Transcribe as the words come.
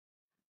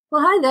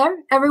Well, hi there,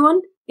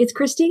 everyone. It's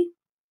Kristi.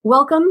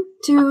 Welcome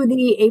to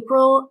the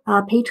April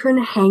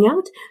Patron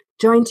Hangout,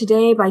 joined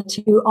today by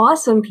two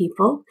awesome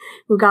people.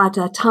 We've got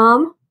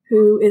Tom,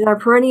 who is our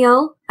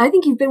perennial. I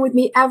think you've been with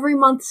me every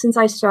month since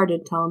I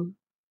started, Tom.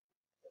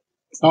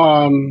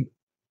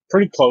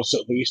 Pretty close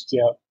at least,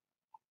 yeah.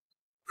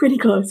 Pretty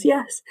close,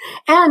 yes.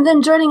 And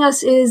then joining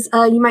us is,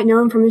 you might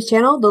know him from his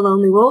channel, The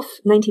Lonely Wolf,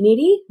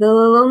 1980. The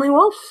Lonely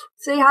Wolf.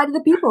 Say hi to the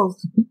people.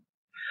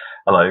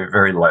 Hello,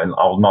 very lonely.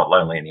 I'm not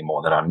lonely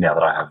anymore now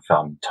that I have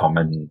Tom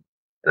and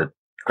the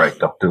great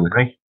doctor with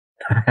me.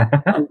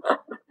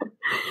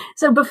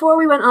 So before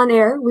we went on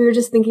air, we were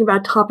just thinking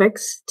about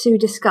topics to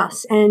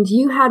discuss, and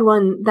you had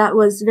one that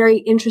was very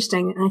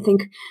interesting, and I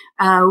think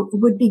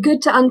would be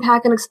good to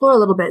unpack and explore a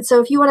little bit.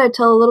 So if you want to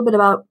tell a little bit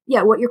about,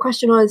 what your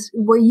question was,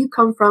 where you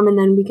come from, and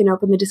then we can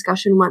open the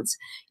discussion once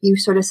you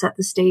sort of set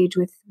the stage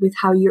with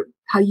how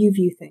you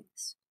view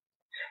things.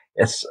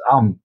 Yes,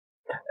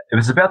 it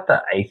was about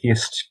the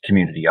atheist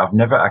community. I've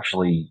never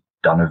actually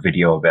done a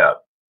video about,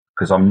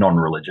 because I'm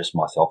non-religious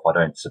myself. I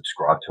don't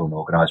subscribe to an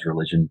organized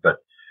religion, but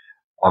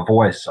I've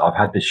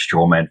had this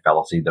straw man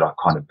fallacy that I've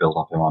kind of built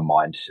up in my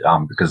mind,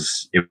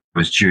 because it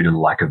was due to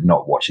lack of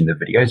not watching the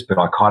videos, but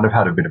I kind of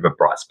had a bit of a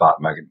bright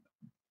spark moment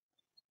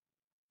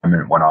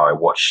when I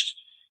watched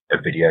a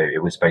video.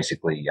 It was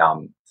basically,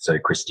 so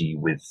Kristi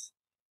with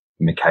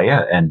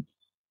Micaiah, and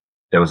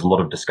there was a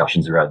lot of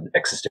discussions around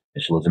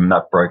existentialism, and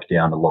that broke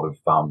down a lot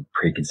of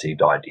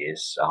preconceived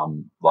ideas.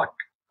 Like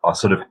I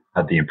sort of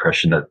had the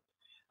impression that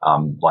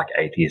like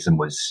atheism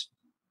was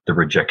the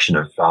rejection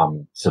of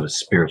sort of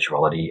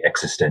spirituality,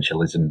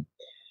 existentialism,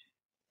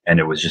 and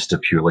it was just a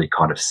purely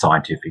kind of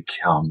scientific,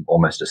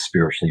 almost a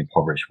spiritually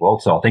impoverished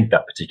world. So I think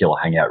that particular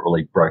hangout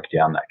really broke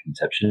down that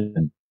conception,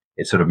 and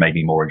it sort of made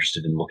me more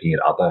interested in looking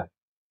at other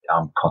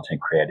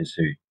content creators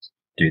who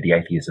do the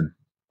atheism.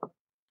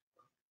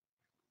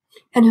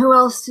 And who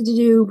else did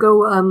you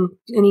go,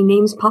 any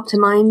names pop to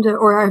mind,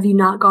 or have you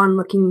not gone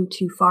looking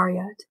too far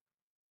yet?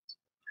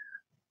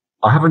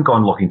 I haven't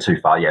gone looking too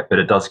far yet, but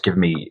it does give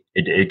me,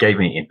 it gave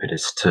me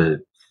impetus to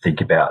think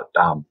about,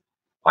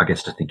 I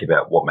guess to think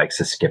about what makes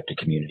a skeptic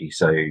community.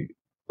 So,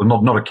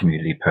 well, not a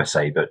community per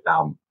se, but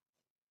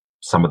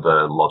some of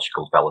the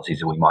logical fallacies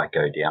that we might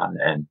go down,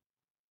 and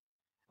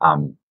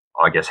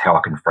I guess how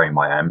I can frame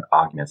my own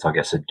arguments. I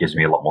guess it gives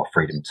me a lot more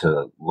freedom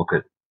to look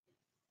at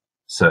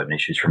certain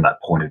issues from that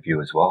point of view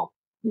as well,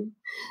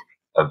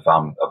 of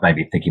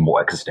maybe thinking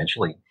more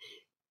existentially.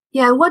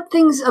 Yeah, what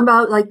things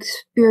about like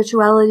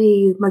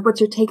spirituality, like what's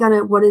your take on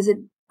it? What is it?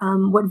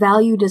 What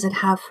value does it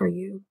have for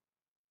you?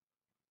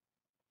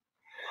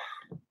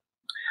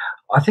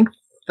 I think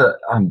that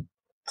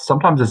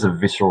sometimes there's a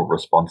visceral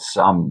response.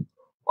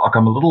 Like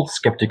I'm a little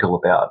skeptical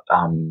about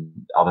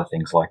other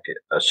things like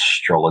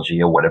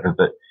astrology or whatever,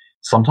 but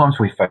sometimes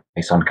we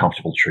face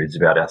uncomfortable truths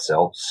about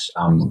ourselves.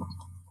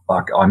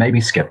 Like I may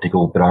be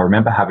skeptical, but I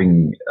remember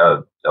having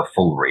a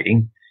full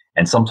reading.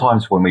 And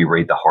sometimes when we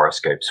read the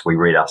horoscopes, we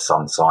read our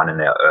sun sign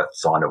and our earth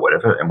sign or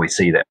whatever, and we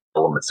see the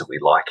elements that we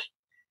like.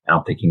 And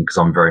I'm thinking, because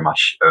I'm very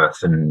much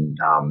earth and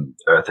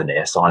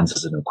air signs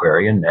as an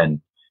Aquarian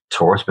and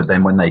Taurus, but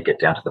then when they get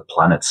down to the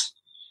planets,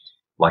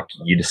 like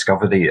you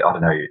discover I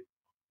don't know,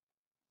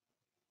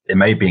 it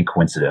may have been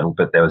coincidental,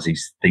 but there was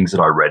these things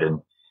that I read, and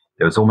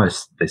there was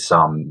almost this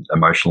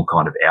emotional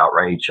kind of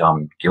outrage,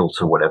 guilt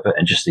or whatever,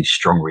 and just these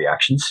strong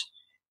reactions.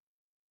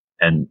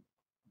 And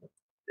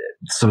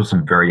sort of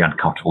some very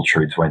uncomfortable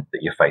truths that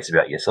you face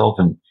about yourself.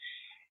 And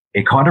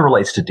it kind of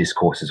relates to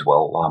discourse as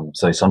well.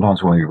 So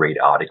sometimes when we read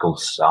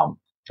articles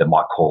that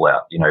might call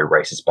out,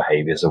 racist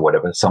behaviors or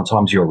whatever,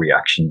 sometimes your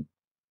reaction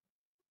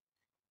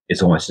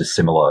is almost a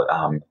similar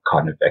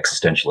kind of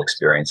existential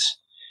experience.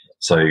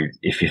 So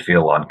if you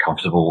feel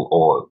uncomfortable,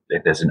 or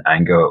if there's an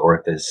anger, or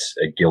if there's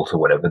a guilt or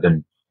whatever,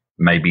 then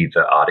maybe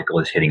the article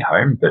is hitting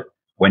home. But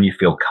when you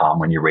feel calm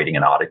when you're reading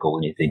an article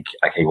and you think,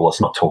 okay, well,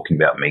 it's not talking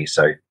about me,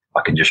 so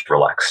I can just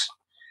relax.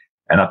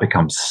 And that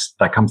becomes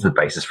the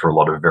basis for a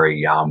lot of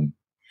very,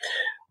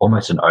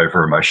 almost an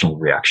over emotional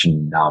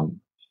reaction,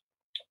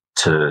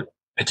 to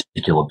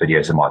particular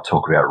videos that might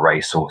talk about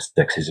race or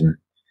sexism,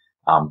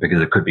 because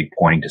it could be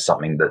pointing to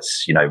something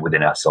that's,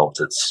 within ourselves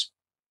that's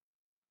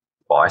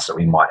bias that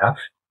we might have.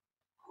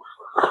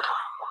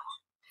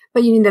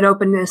 But you need that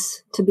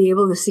openness to be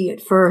able to see it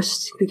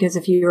first, because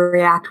if you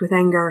react with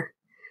anger,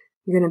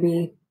 you're going to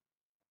be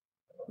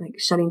like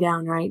shutting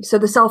down, right? So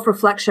the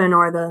self-reflection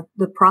or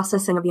the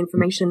processing of the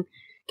information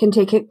can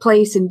take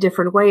place in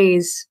different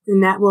ways,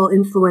 and that will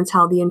influence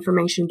how the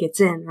information gets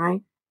in,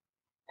 right?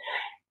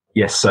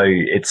 Yes. So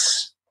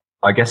it's,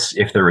 I guess,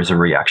 if there is a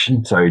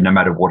reaction, so no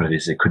matter what it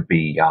is, it could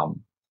be,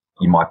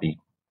 you might be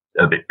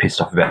a bit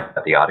pissed off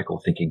about the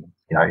article, thinking,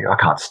 I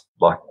can't,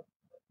 like,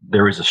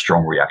 there is a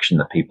strong reaction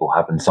that people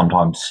have, and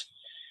sometimes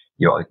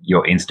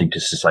your instinct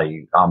is to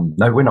say,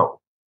 no, we're not.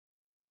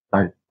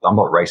 No, I'm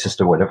not racist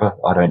or whatever.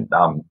 I don't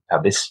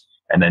have this.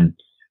 And then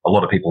a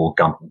lot of people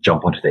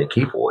jump onto their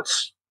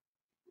keyboards,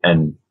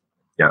 and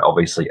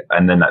obviously,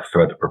 and then that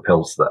further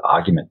propels the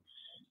argument.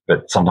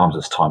 But sometimes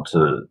it's time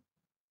to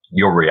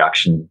your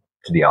reaction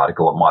to the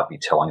article, it might be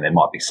telling there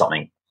might be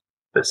something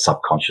that's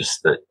subconscious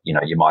that, you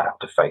know, you might have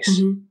to face,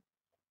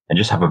 and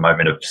just have a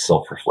moment of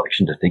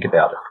self-reflection to think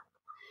about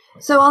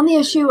it. So on the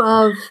issue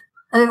of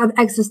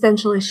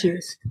existential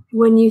issues,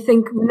 when you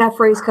say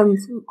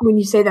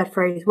that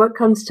phrase, what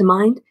comes to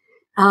mind?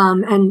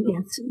 And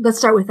let's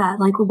start with that.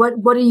 Like,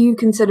 what do you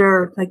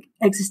consider like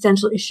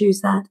existential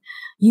issues that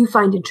you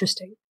find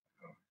interesting?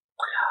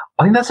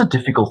 I think that's a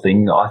difficult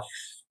thing. I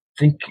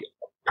think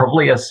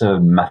probably as a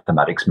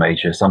mathematics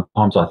major,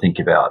 sometimes I think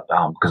about,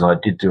 because I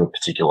did do a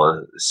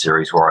particular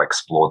series where I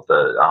explored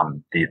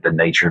the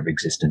nature of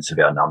existence of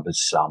our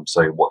numbers.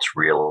 So what's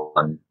real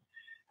and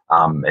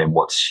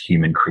what's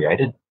human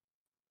created.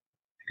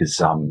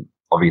 Because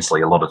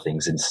obviously a lot of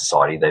things in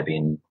society, they've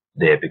been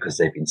there because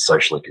they've been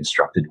socially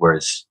constructed,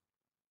 whereas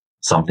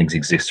some things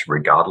exist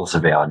regardless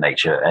of our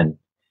nature. And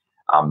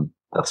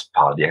that's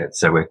part of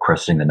so we're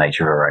questioning the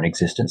nature of our own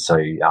existence. So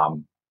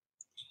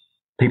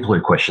people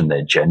who question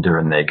their gender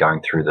and they're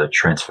going through the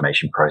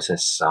transformation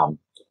process,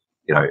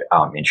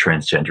 in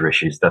transgender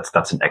issues,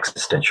 that's an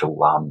existential,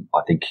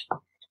 I think,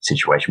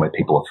 situation where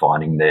people are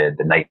finding the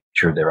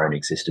nature of their own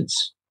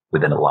existence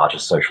within a larger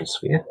social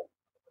sphere.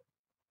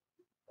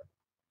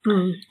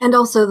 And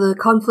also the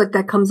conflict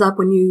that comes up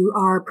when you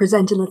are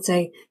presented, let's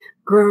say,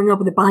 growing up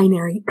with a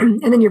binary,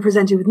 and then you're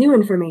presented with new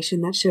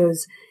information that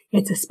shows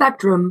it's a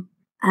spectrum,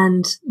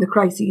 and the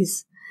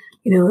crises,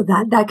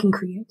 that can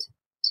create.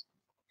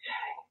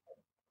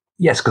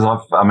 Yes, because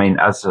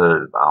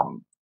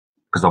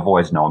because I've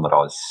always known that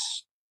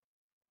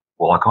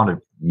I kind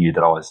of knew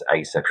that I was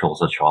asexual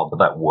as a child, but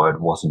that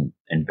word wasn't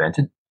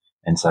invented.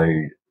 And so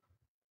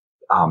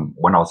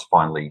when I was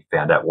finally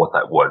found out what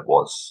that word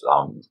was,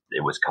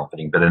 it was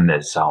comforting. But then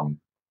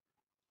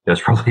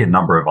there's probably a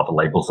number of other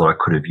labels that I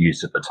could have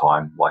used at the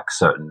time, like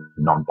certain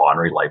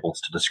non-binary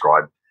labels to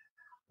describe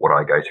what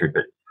I go through.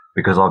 But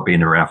because I've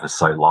been around for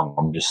so long,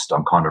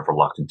 I'm kind of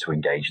reluctant to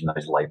engage in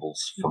those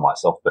labels for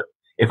myself. But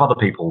if other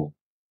people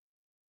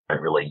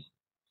don't really,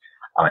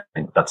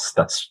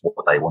 that's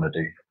what they want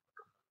to do.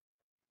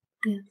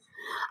 Yeah.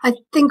 I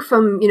think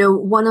from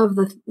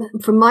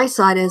my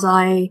side, as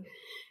I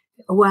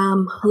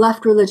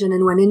left religion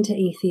and went into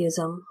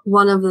atheism,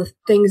 one of the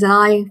things that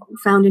I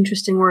found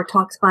interesting were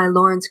talks by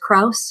Lawrence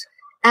Krauss,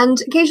 and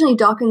occasionally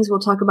Dawkins will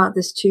talk about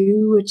this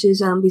too, which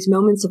is these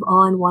moments of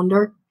awe and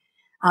wonder,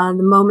 the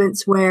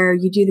moments where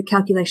you do the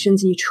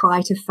calculations and you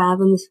try to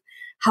fathom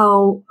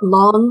how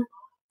long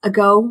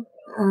ago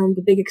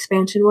the big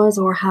expansion was,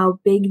 or how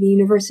big the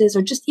universe is,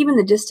 or just even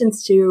the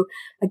distance to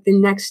like the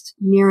next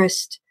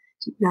nearest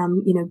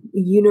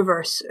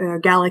universe or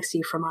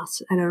galaxy from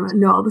us. I don't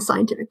know all the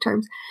scientific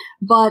terms,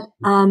 but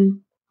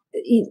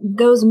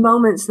those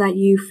moments that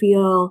you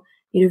feel,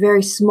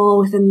 very small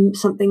within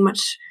something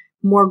much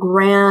more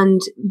grand,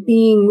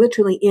 being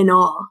literally in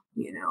awe,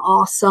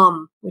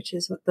 awesome, which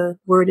is what the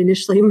word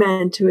initially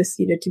meant to us,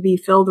 to be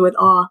filled with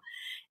awe.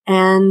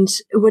 And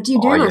what do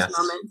you do in those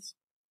moments?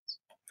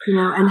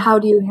 And how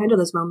do you handle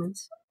those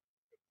moments?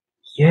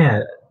 Yeah.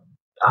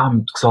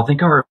 So I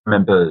think I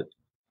remember,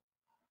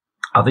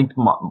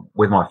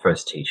 with my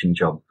first teaching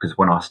job, because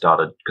when I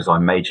started, because I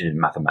majored in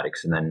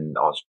mathematics and then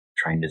I was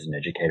trained as an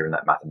educator in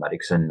that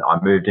mathematics, and I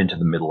moved into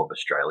the middle of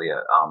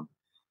Australia.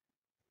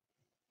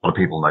 A lot of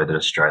people know that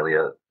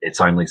Australia,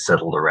 it's only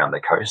settled around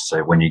the coast.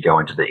 So when you go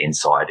into the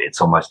inside,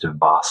 it's almost a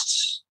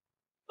vast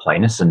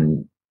plainness,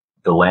 and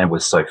the land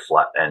was so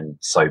flat and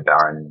so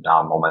barren,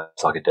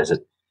 almost like a desert.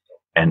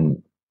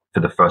 And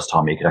for the first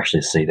time, you could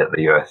actually see that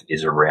the Earth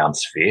is a round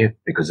sphere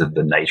because of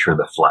the nature of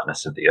the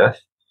flatness of the Earth.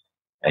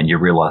 And you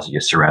realize that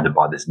you're surrounded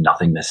by this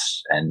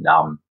nothingness, and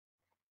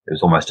it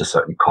was almost a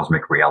certain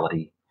cosmic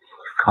reality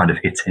kind of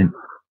hits in.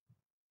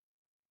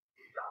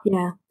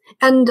 Yeah.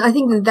 And I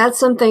think that's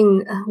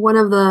something, one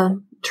of the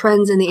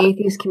trends in the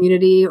atheist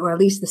community, or at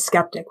least the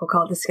skeptic, we'll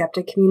call it the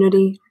skeptic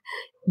community,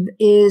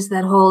 is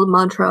that whole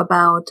mantra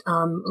about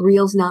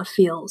reals, not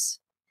feels.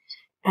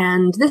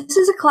 And this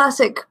is a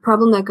classic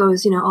problem that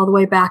goes, all the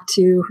way back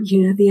to,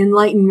 the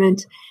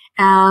Enlightenment,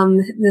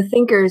 the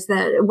thinkers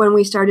that when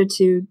we started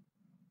to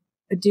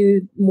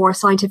do more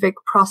scientific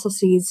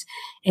processes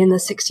in the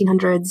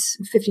 1600s,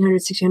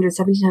 1500s, 1600s,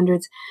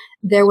 1700s,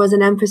 there was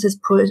an emphasis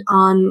put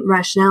on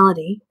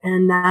rationality,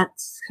 and that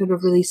sort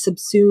of really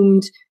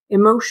subsumed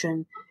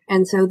emotion.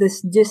 And so this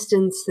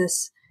distance,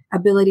 this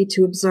ability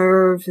to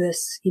observe,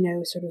 this,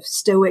 sort of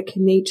stoic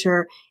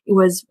nature, it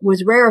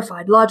was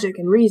rarefied, logic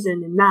and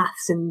reason and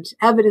maths and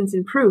evidence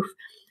and proof.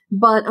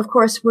 But of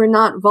course, we're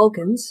not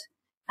Vulcans.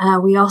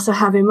 We also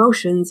have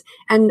emotions,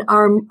 and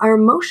our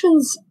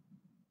emotions,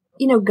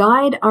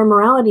 guide our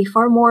morality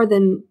far more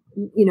than,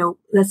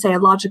 let's say a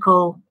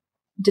logical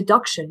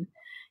deduction.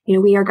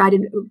 We are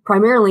guided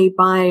primarily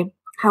by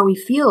how we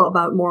feel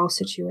about moral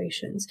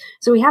situations.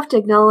 So we have to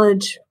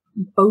acknowledge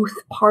both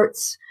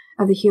parts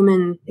of the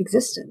human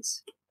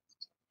existence.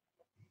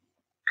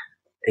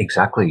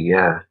 Exactly,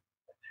 yeah.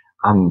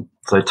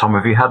 So Tom,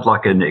 have you had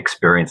like an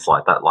experience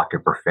like that, like a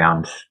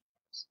profound?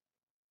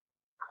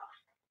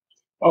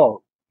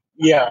 Oh,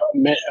 yeah,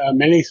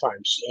 many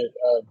times.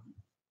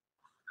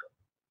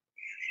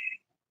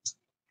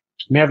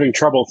 I'm having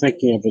trouble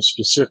thinking of a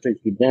specific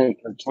event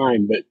or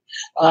time, but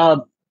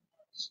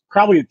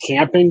probably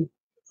camping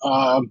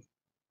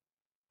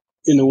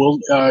in the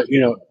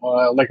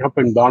like up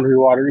in Boundary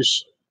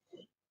Waters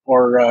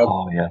or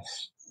Oh,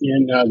 yes.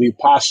 in the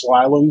Apostle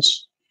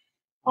Islands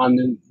on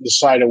the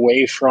side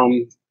away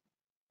from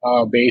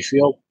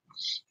Bayfield,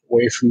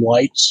 away from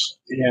lights,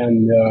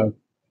 and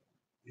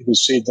you can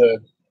see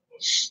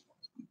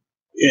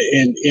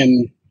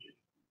in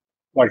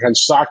like on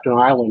Stockton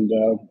Island,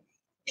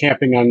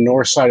 camping on the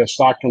north side of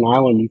Stockton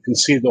Island, you can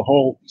see the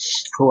whole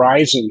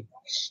horizon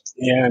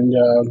and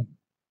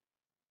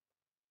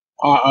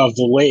of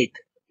the lake,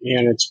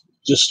 and it's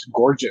just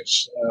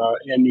gorgeous.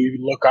 And you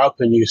look up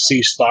and you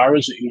see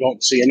stars that you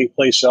don't see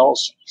anyplace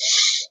else.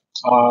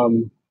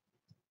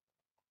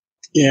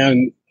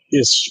 And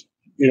it's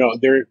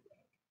there.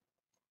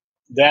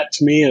 That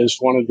to me is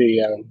one of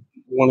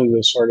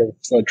the sort of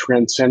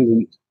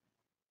transcendent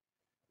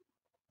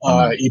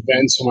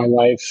events in my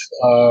life.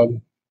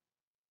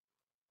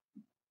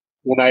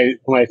 When I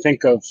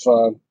think of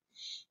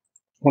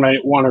when I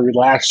want to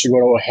relax or go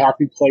to a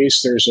happy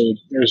place, there's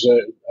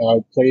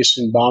a place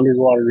in Boundary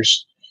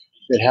Waters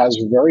that has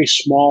a very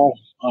small,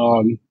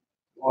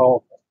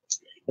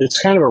 it's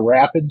kind of a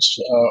rapids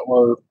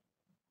or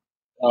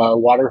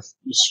water,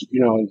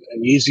 an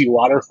easy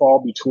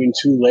waterfall between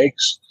two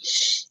lakes,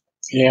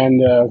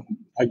 and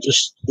I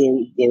just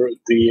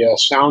the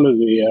sound of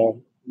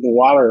the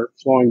water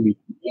flowing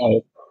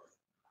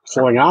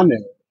on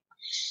there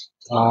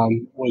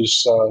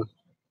was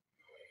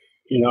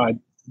it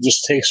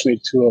just takes me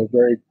to a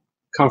very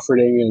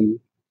comforting and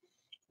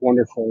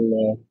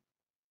wonderful,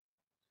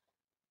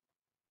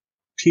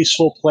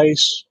 peaceful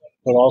place,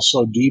 but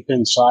also deep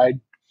inside.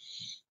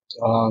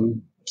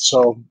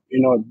 So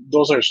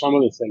those are some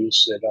of the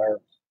things that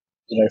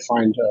I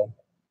find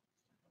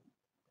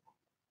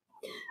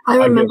I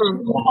remember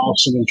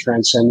awesome and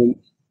transcendent.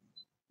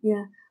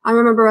 Yeah. I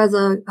remember as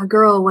a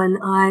girl when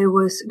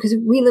because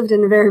we lived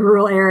in a very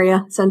rural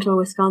area, central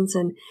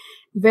Wisconsin,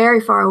 very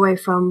far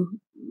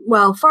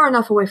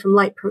enough away from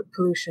light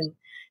pollution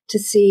to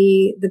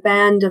see the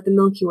band of the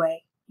Milky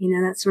Way,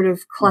 that sort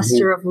of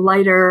cluster of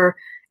lighter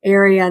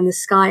area in the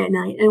sky at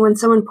night. And when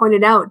someone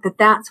pointed out that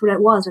that's what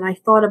it was, and I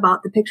thought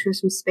about the pictures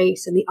from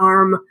space and the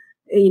arm,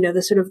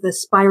 the sort of the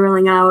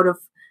spiraling out of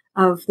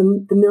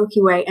the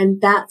Milky Way,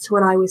 and that's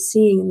what I was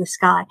seeing in the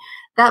sky.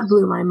 That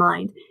blew my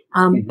mind.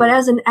 But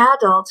as an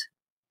adult,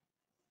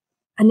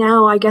 and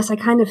now I guess I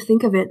kind of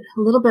think of it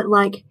a little bit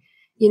like,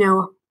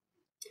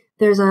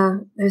 there's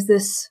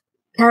this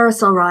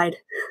carousel ride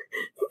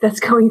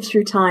that's going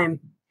through time,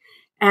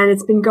 and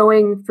it's been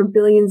going for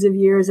billions of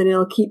years, and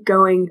it'll keep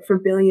going for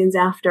billions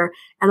after.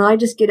 And I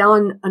just get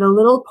on at a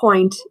little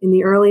point in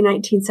the early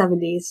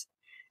 1970s,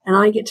 and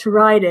I get to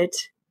ride it.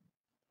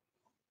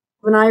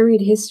 When I read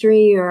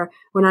history or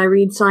when I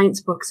read science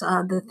books,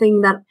 the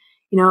thing that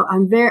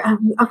I'm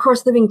of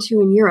course, living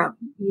too in Europe,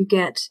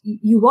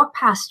 you walk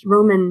past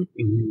Roman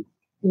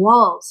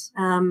walls.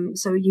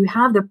 So you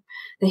have the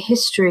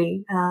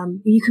history.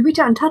 You could reach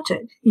out and touch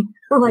it,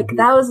 like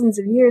thousands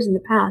of years in the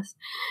past.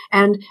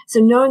 And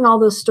so knowing all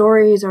those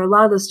stories, or a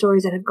lot of those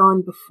stories that have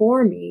gone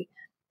before me,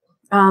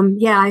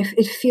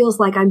 it feels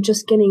like I'm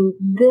just getting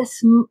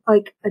this,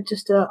 like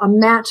just a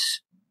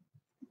match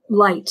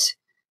light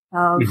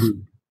of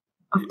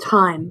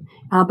time.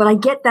 But I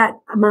get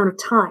that amount of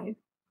time.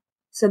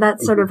 So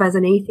that's sort of, as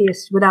an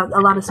atheist without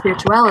a lot of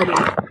spirituality,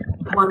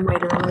 one way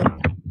to relate.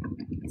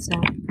 So,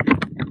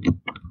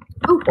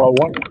 well,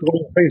 one of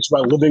the things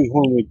about living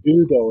when we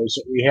do, though, is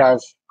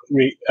that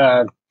we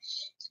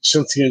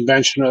since the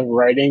invention of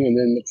writing and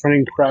then the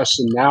printing press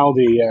and now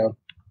the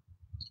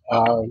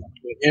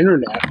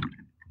internet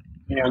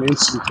and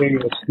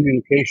instantaneous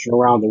communication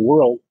around the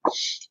world,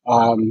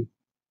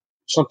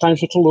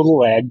 sometimes with a little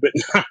lag, but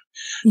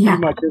pretty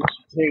much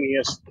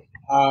instantaneous.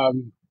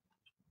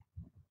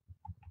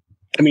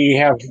 I mean,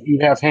 you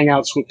have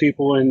hangouts with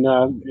people in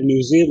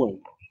New Zealand,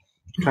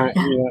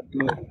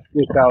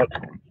 without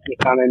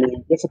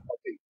any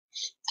difficulty,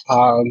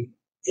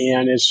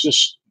 and it's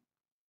just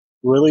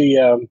really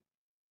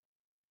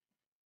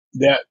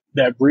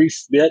that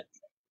brief bit.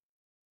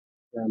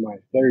 Where am I?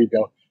 There you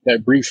go.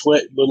 That brief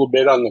little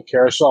bit on the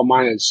carousel.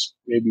 Mine is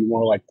maybe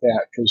more like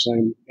that because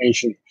I'm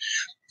ancient.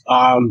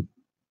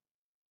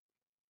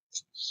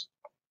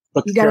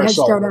 But you got a head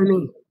start on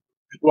me.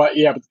 Well,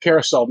 yeah, but the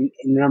carousel,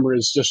 remember,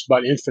 is just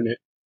about infinite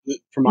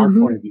from our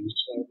point of view.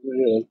 So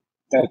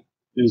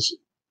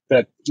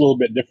that little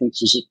bit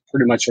difference is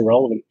pretty much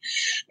irrelevant.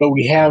 But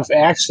we have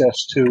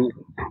access to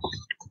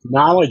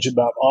knowledge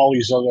about all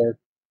these other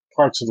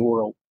parts of the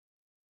world.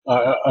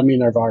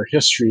 Of our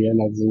history and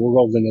of the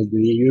world and of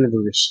the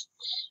universe,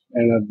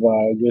 and of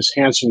this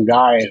handsome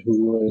guy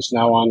who is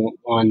now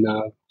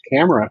on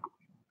camera.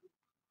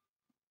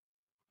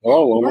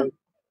 Hello, woman.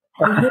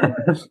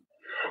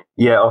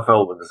 Yeah, I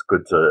felt it was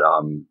good to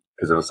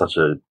because it was I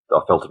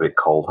felt a bit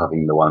cold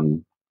having the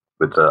one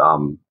with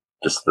the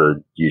just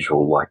the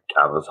usual like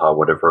avatar,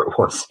 whatever it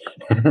was.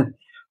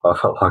 I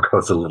felt like I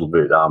was a little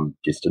bit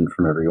distant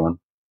from everyone.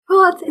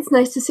 Well, it's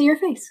nice to see your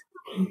face.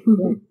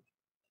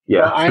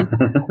 Yeah.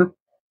 Well,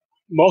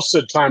 most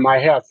of the time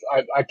I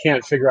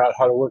can't figure out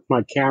how to work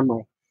my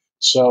camera.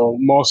 So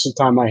most of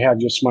the time I have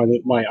just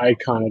my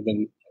icon of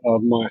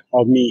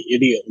me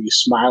idiotly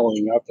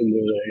smiling up into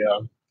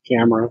the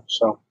camera.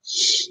 So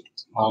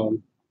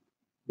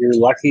you're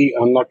lucky,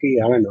 unlucky,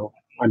 I don't know.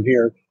 I'm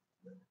here.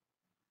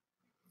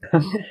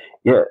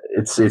 Yeah,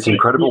 it's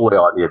incredible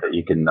the idea that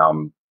you can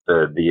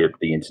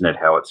the internet,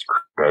 how it's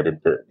created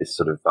this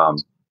sort of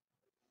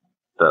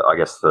I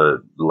guess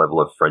the level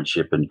of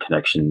friendship and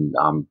connection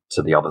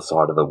to the other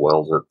side of the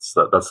world. That's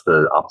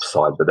the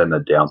upside, but then the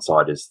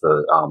downside is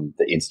the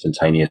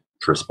instantaneous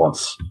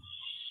response.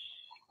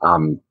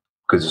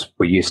 Because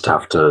we used to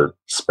have to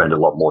spend a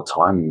lot more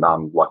time,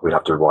 like we'd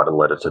have to write a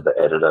letter to the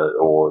editor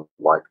or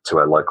like to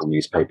our local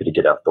newspaper to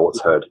get our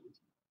thoughts heard,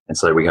 and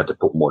so we had to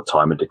put more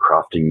time into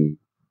crafting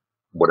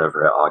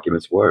whatever our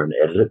arguments were and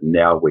edit it. And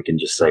now we can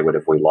just say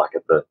whatever we like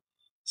at the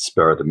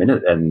spur of the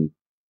minute, and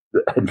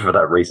for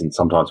that reason,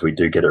 sometimes we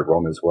do get it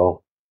wrong as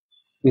well.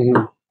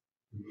 Mm-hmm.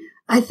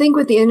 I think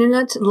with the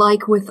internet,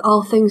 like with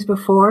all things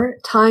before,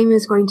 time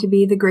is going to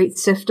be the great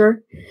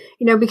sifter.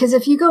 Because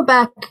if you go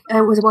back,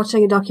 I was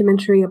watching a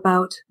documentary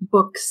about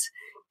books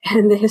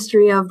and the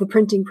history of the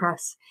printing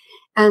press.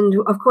 And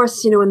of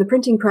course, when the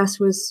printing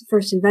press was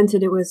first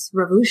invented, it was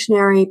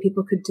revolutionary.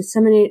 People could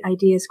disseminate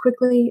ideas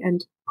quickly,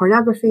 and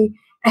pornography,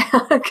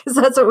 because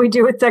that's what we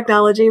do with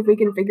technology. If we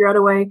can figure out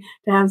a way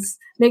to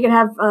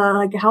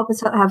help us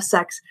have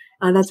sex,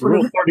 that's what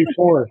Rule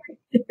 34.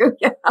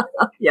 Yeah,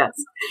 yes.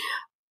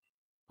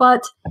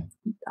 But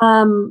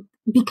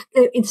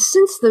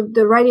since the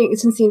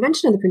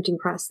invention of the printing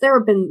press, there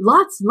have been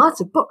lots and lots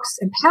of books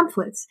and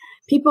pamphlets.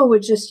 People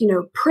would just,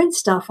 print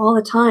stuff all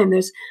the time.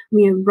 There's,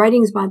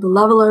 writings by the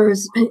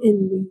Levelers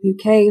in the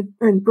UK,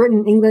 or in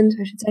Britain, England,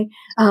 I should say,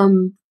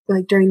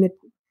 like during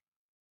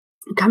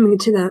coming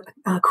into the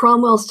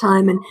Cromwell's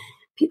time. And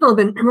people have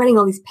been writing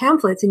all these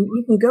pamphlets, and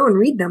you can go and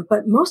read them,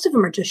 but most of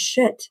them are just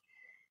shit.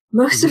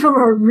 Most of them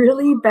are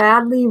really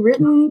badly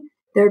written.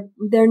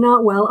 They're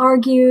not well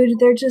argued.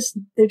 They're just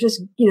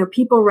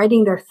people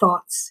writing their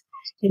thoughts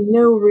in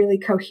no really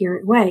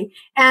coherent way,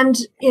 and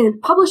in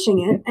publishing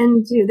it,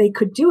 and they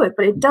could do it,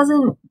 but it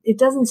doesn't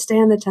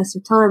stand the test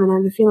of time. And I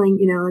have a feeling,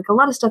 like a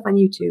lot of stuff on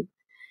YouTube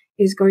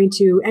is going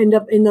to end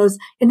up in those,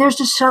 and there's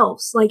just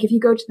shelves. Like if you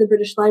go to the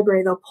British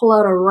Library, they'll pull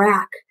out a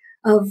rack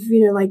of,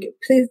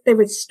 they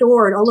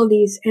restored all of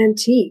these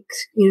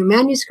antiques,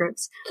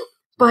 manuscripts,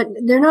 but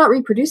they're not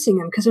reproducing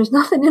them because there's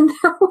nothing in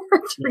there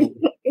worth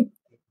reading.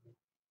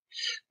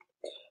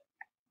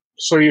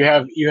 So you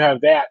have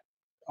that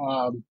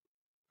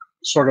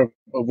sort of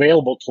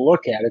available to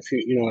look at if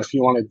you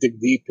want to dig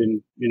deep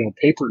in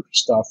paper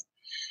stuff,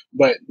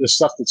 but the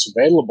stuff that's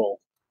available.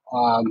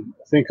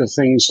 Think of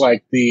things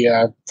like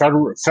the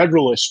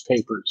Federalist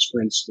Papers,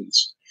 for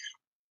instance.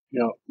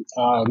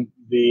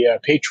 The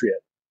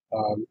Patriot,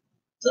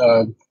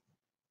 the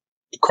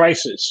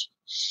Crisis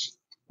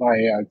by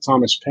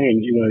Thomas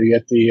Paine. You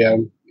get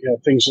the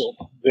things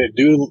that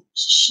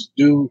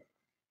do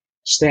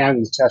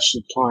stand the test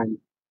of time.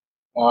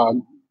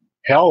 The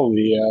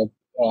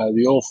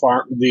old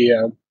farm,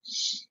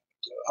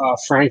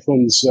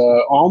 Franklin's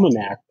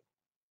Almanac.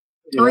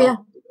 Yeah.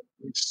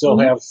 We still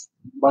have a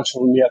bunch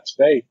of them yet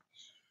today.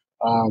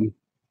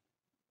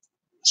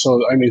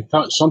 So, I mean,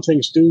 some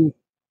things do.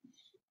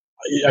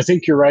 I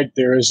think you're right.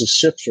 There is a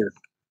sifter,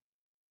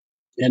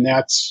 and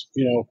that's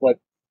what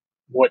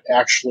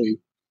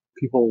actually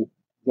people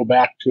go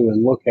back to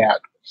and look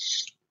at.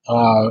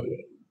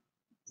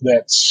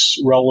 That's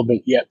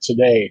relevant yet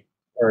today,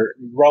 or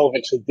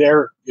relevant to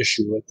their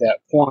issue at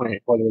that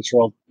point, whether it's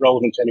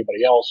relevant to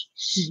anybody else.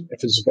 Mm-hmm.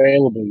 If it's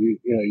available, you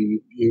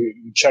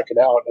check it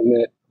out,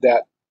 and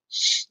that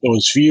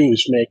those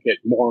views make it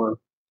more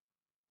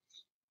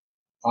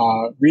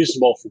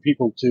reasonable for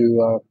people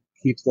to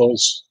keep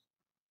those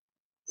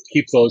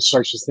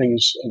sorts of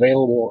things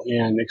available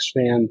and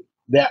expand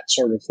that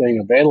sort of thing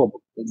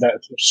available,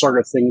 that sort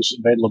of thing's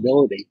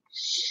availability.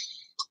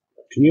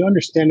 Can you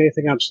understand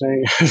anything I'm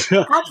saying?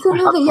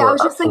 Absolutely. Yeah, I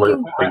was just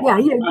thinking.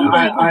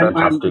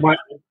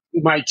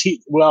 My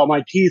teeth. Well,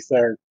 my teeth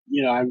are.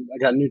 I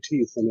got new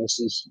teeth, and this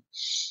is.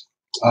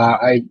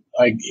 I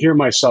hear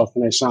myself,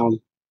 and I sound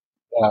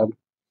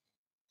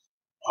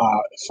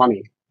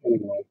funny.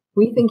 Anyway,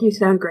 we think you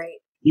sound great.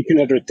 You can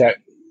edit that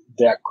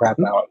crap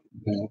out.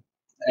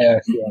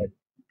 If you like.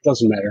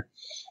 Doesn't matter.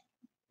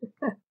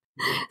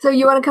 So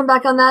you want to come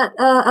back on that,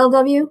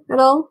 LW, at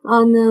all?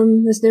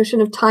 On this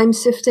notion of time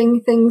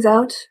sifting things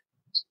out?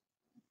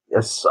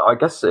 Yes, I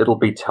guess it'll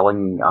be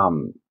telling.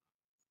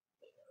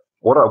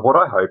 What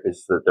I hope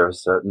is that there are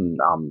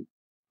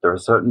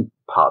certain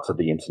parts of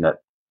the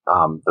internet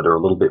that are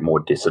a little bit more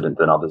dissident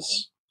than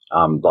others.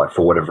 Like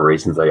for whatever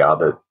reasons they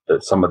are,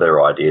 that some of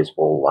their ideas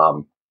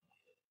will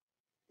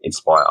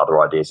inspire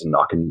other ideas, and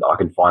I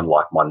can find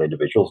like-minded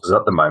individuals. Because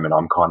at the moment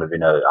I'm kind of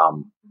in a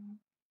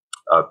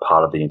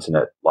part of the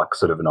internet, like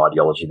sort of an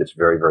ideology that's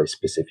very, very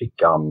specific.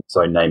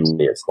 So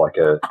namely, it's like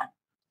a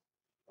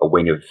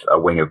wing of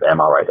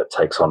MRA that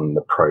takes on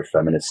the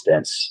pro-feminist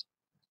stance.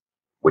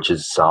 which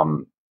is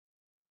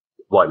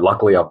like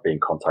luckily I've been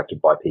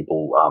contacted by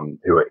people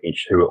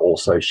who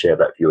also share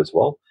that view as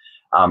well.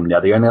 Now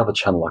the only other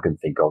channel I can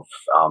think of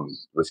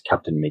was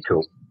Captain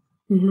Mikkel.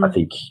 Mm-hmm. I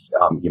think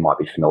you might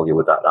be familiar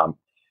with that.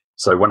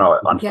 So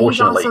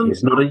unfortunately he's awesome.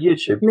 he's not a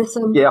YouTube. Miss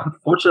him. Yeah,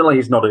 unfortunately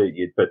he's not a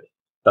YouTube, but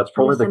that's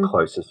probably the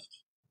closest.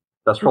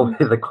 That's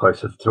probably the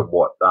closest to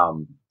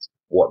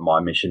what my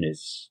mission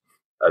is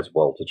as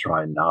well, to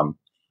try and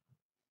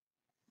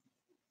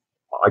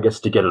I guess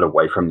to get it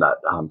away from that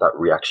that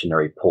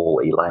reactionary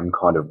Paul Elam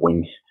kind of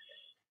wing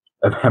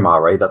of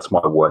MRA. That's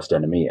my worst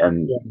enemy,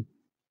 and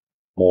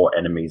more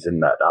enemies in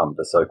that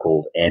the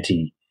so-called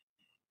anti-SJW.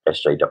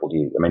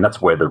 I mean,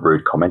 that's where the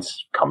rude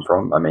comments come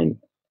from. I mean,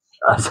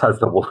 as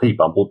the Woolly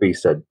Bumblebee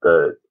said,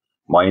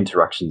 my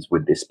interactions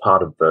with this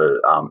part of the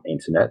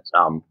internet,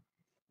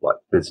 like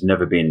there's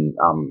never been,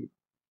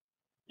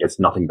 it's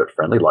nothing but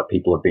friendly. Like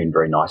people have been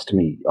very nice to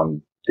me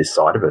on this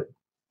side of it.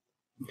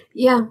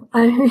 Yeah,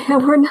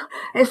 we're not,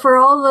 for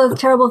all the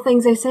terrible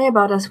things they say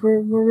about us,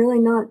 we're really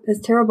not as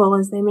terrible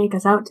as they make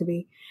us out to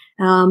be.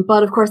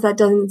 But of course that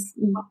doesn't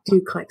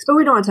do clicks, but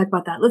we don't want to talk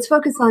about that. Let's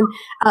focus on,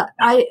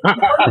 I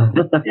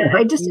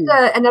just did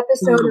an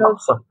episode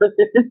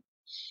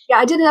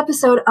I did an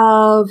episode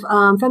of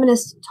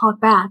Feminist Talk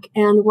Back,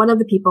 and one of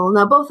the people,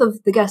 now both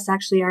of the guests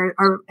actually are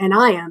and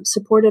I am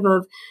supportive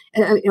of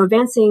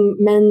advancing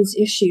men's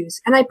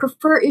issues, and I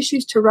prefer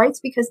issues to rights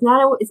because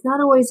it's not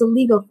always a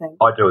legal thing.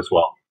 I do as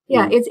well.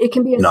 Yeah, it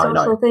can be a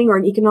social thing or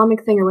an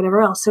economic thing or whatever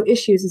else. So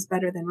issues is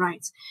better than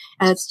rights.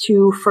 And it's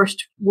too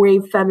first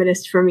wave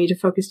feminist for me to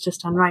focus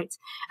just on rights.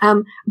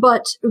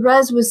 But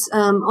Rez was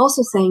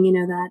also saying,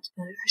 that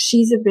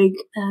she's a big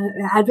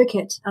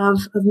advocate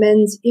of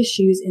men's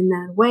issues in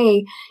that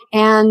way.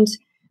 And,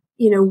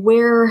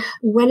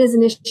 when is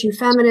an issue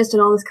feminist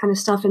and all this kind of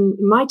stuff? And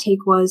my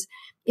take was,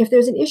 if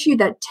there's an issue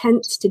that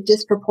tends to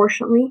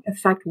disproportionately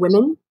affect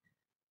women,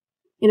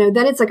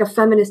 then it's like a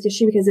feminist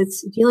issue because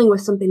it's dealing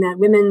with something that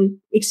women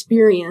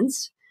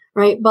experience,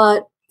 right?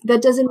 But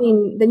that doesn't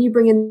mean then you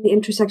bring in the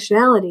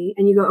intersectionality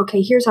and you go,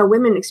 okay, here's how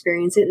women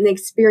experience it, and they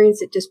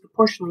experience it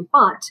disproportionately,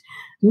 but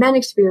men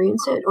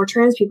experience it or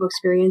trans people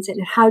experience it,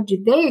 and how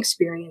do they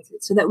experience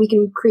it so that we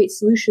can create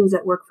solutions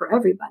that work for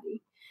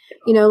everybody?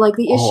 Like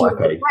the issue of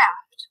the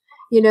draft.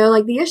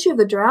 Like the issue of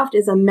the draft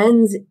is a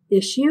men's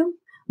issue.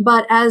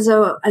 But as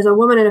a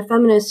woman and a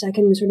feminist, I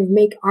can sort of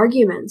make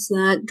arguments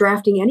that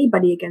drafting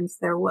anybody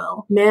against their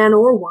will, man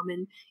or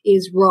woman,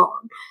 is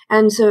wrong.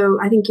 And so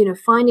I think,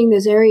 finding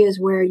those areas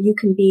where you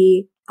can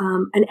be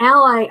an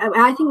ally.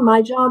 I think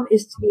my job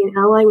is to be an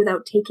ally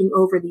without taking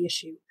over the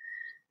issue.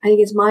 I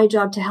think it's my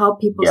job to help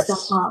people step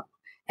up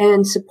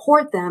and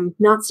support them,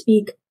 not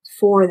speak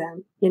for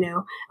them,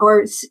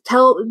 or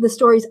tell the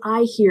stories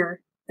I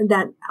hear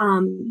that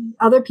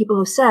other people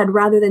have said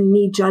rather than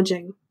me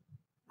judging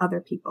other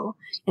people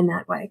in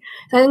that way.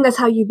 So I think that's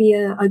how you be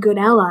a good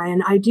ally.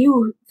 And I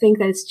do think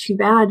that it's too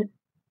bad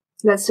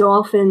that so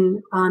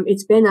often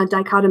it's been a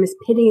dichotomous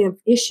pitting of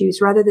issues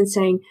rather than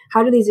saying,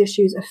 how do these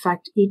issues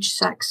affect each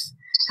sex?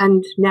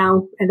 And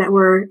now, and that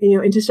we're,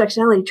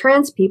 intersectionality,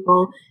 trans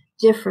people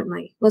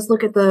differently. Let's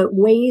look at the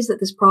ways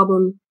that this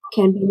problem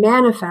can be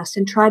manifest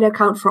and try to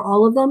account for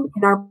all of them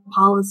in our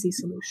policy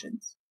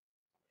solutions.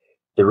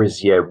 There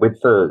is, with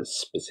the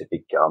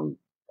specific,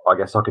 I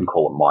guess I can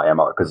call it my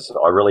MRA, because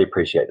I really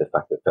appreciate the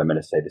fact that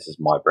feminists say this is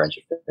my branch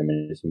of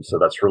feminism. So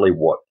that's really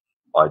what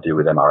I do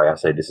with MRA. I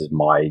say this is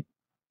my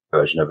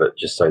version of it,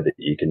 just so that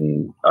you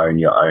can own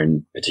your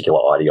own particular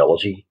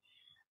ideology,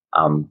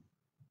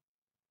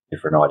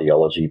 different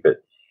ideology. But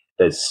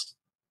it's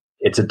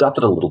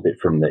adapted a little bit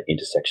from the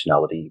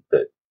intersectionality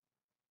that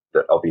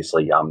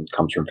obviously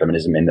comes from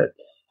feminism, in that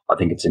I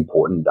think it's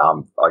important,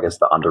 I guess,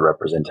 the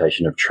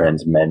underrepresentation of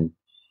trans men.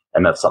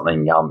 And that's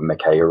something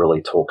Makaya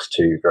really talks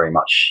to very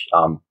much.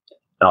 And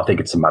I think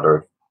it's a matter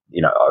of,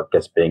 I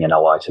guess, being an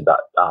ally to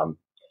that,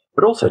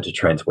 but also to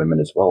trans women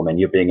as well. I mean,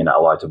 you're being an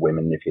ally to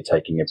women if you're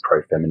taking a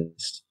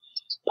pro-feminist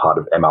part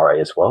of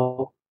MRA as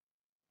well,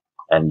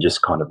 and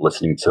just kind of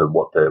listening to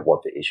what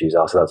the issues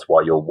are. So that's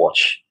why you'll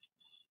watch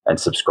and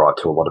subscribe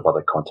to a lot of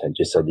other content,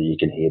 just so that you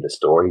can hear the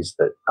stories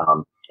that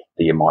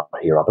you might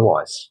not hear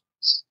otherwise.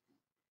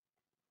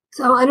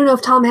 So I don't know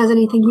if Tom has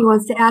anything he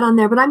wants to add on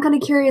there, but I'm kind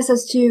of curious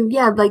as to,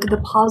 like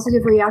the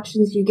positive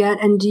reactions you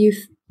get. And do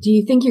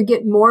you think you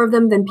get more of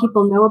them than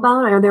people know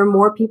about? Are there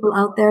more people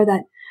out there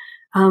that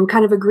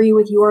kind of agree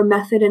with your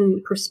method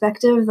and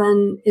perspective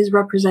than is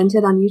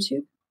represented on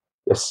YouTube?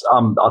 Yes.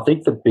 I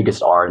think the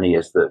biggest irony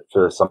is that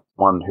for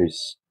someone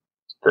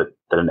that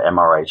an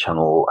MRA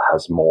channel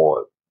has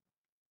more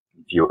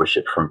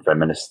viewership from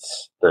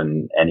feminists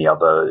than any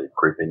other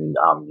group in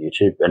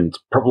YouTube, and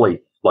probably,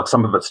 like,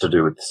 some of it's to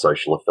do with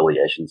social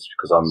affiliations,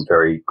 because I'm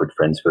very good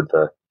friends with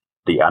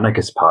the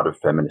anarchist part of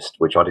feminist,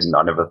 which I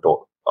never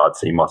thought I'd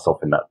see myself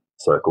in that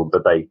circle,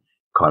 but they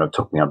kind of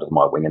took me under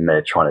my wing, and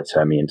they're trying to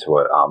turn me into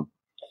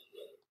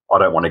I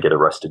don't want to get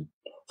arrested.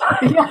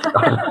 I'm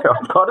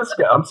kind of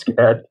scared. I'm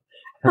scared.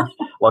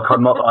 Like, I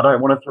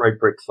don't want to throw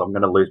bricks. I'm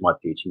going to lose my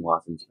teaching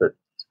license, but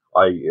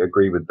I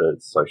agree with the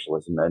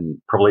socialism,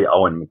 and probably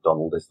Owen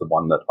McDonald is the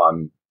one that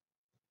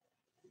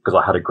because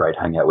I had a great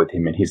hangout with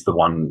him, and he's the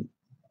one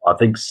I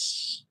think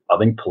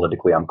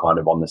politically I'm kind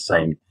of on the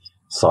same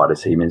side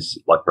as him,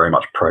 is like very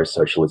much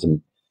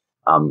pro-socialism,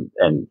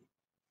 and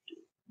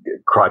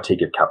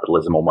critique of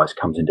capitalism almost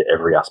comes into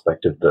every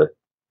aspect of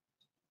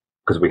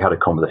because we had a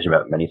conversation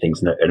about many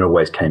things, and it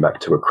always came back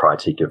to a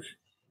critique of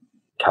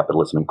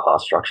capitalism and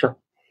class structure.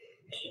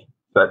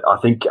 But I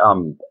think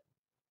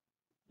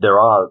there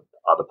are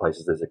other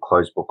places. There's a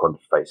closed book on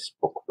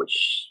Facebook,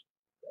 which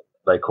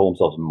they call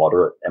themselves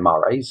moderate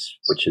MRAs,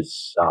 which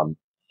is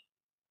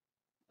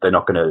they're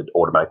not going to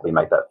automatically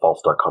make that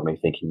false dichotomy,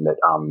 thinking that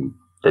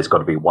there's got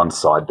to be one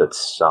side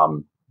that's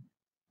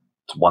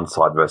one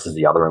side versus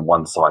the other, and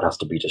one side has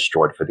to be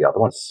destroyed for the other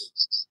one.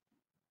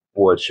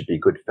 Words should be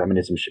good.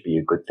 Feminism should be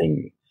a good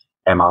thing.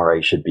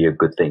 MRA should be a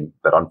good thing.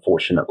 But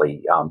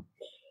unfortunately,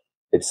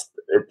 it's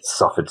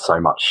suffered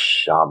so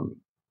much,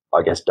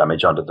 I guess,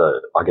 damage under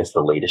the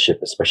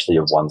leadership, especially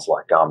of ones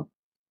like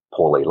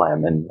Paul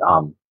Elam and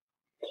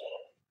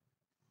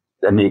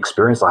the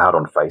experience I had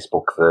on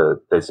Facebook.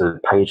 There's a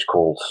page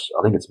called,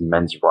 I think it's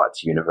Men's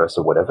Rights Universe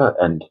or whatever,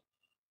 and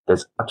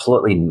there's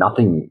absolutely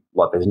nothing,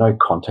 like there's no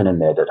content in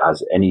there that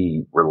has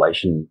any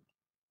relation.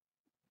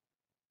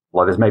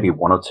 Like there's maybe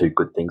one or two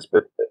good things,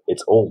 but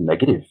it's all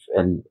negative,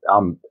 and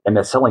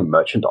they're selling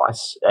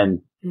merchandise,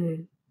 and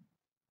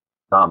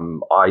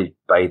I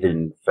bathe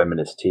in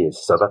feminist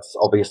tears, so that's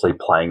obviously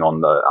playing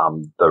on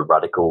the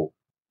radical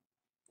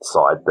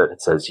side that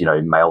it says,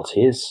 male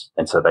tears,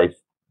 and so they've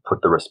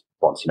put the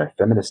response,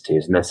 feminist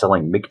tears, and they're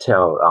selling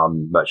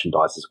MGTOW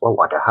merchandise as well,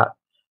 like a hat,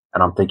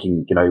 and I'm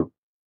thinking,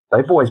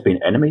 they've always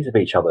been enemies of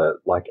each other,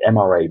 like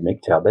MRA,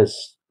 MGTOW.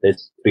 There's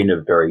been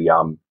a very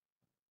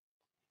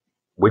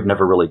we've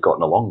never really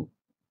gotten along.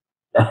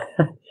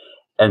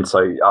 And so,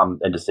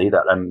 and to see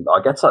that, and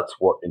I guess that's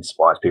what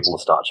inspires people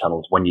to start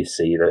channels, when you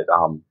see that,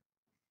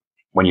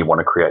 when you want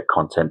to create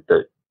content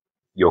that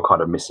you're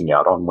kind of missing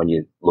out on when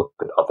you look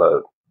at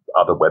other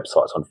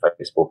websites on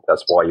Facebook.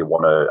 That's why you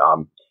want to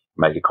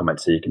make a comment,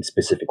 so you can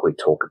specifically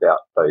talk about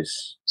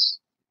those.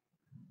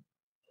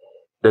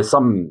 There's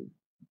some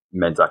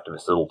men's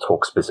activists that will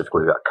talk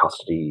specifically about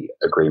custody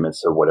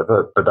agreements or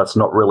whatever, but that's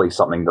not really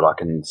something that I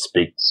can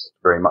speak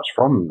very much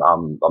from.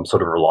 I'm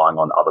sort of relying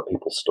on other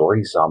people's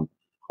stories.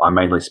 I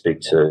mainly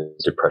speak to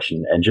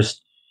depression and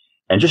just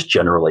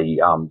generally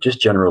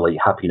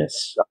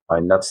happiness. I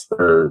mean, that's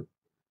for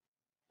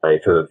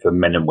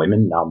men and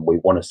women. We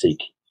want to seek,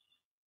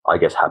 I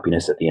guess,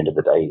 happiness at the end of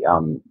the day.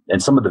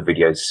 And some of the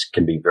videos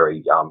can be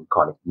very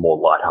kind of more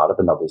lighthearted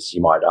than others.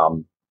 You might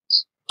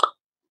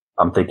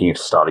I'm thinking of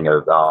starting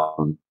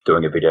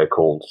doing a video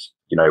called,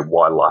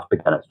 Why Life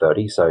Began at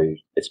 30. So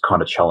it's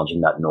kind of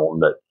challenging that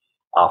norm that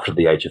after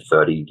the age of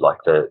 30,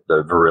 like the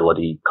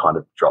virility kind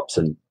of drops,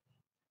 and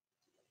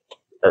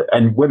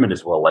women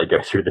as well, they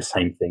go through the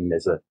same thing.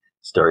 There's a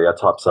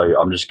stereotype. So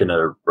I'm just going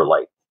to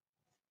relate,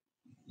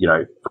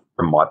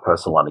 from my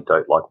personal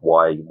anecdote, like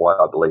why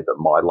I believe that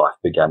my life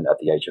began at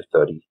the age of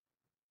 30.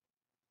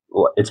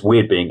 Well, it's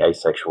weird being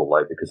asexual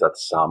though, because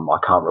that's I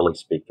can't really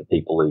speak for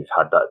people who've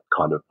had that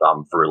kind of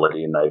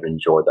virility and they've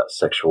enjoyed that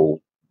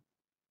sexual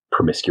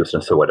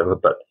promiscuousness or whatever,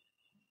 but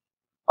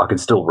I can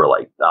still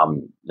relate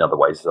in other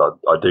ways.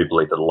 I do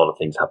believe that a lot of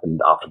things happened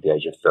after the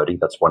age of 30.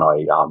 That's when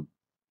I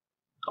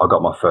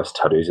got my first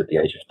tattoos at the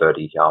age of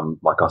 30.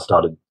 Like I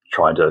started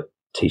trying to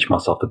teach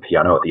myself the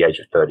piano at the age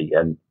of 30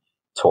 and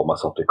taught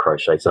myself to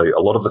crochet. So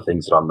a lot of the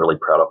things that I'm really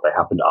proud of, they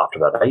happened after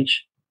that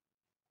age.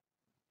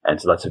 And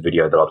so that's a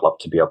video that I'd love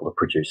to be able to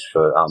produce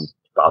for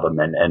other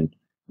men and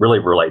really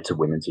relate to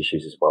women's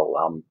issues as well,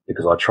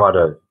 because I try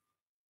to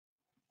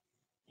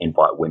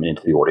invite women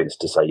into the audience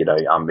to say,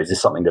 is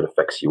this something that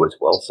affects you as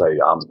well? So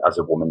as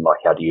a woman, like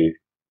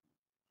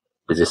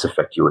does this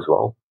affect you as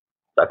well?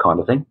 That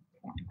kind of thing.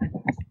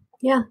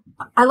 Yeah.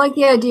 I like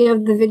the idea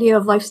of the video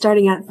of life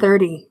starting at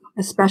 30,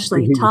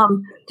 especially.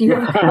 Tom,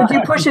 would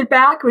you push it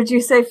back? Would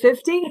you say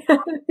 50?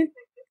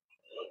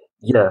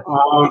 Yeah.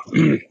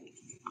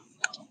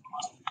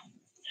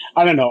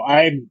 I don't know.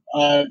 I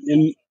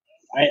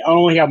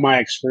only have my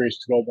experience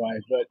to go by,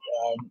 but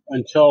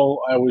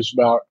until I was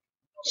about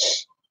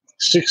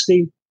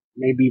 60,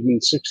 maybe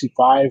even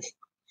 65,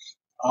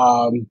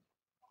 I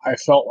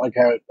felt like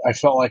I was, I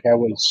felt like I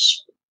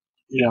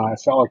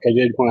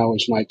did when I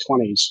was in my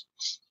 20s.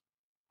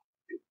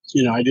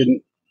 I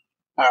didn't.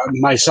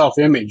 My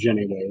self-image,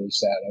 anyway, was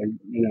that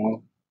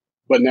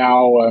But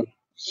now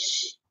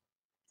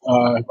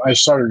I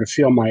started to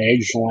feel my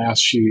age in the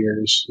last few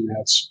years, and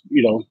that's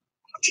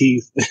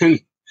teeth and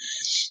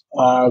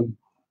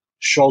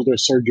shoulder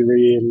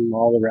surgery and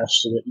all the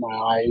rest of it.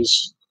 My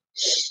eyes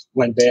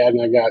went bad,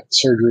 and I got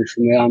surgery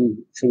for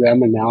them,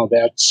 and now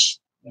that's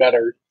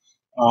better.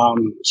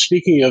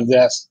 Speaking of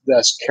that's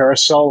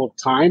carousel of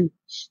time,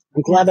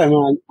 I'm glad I'm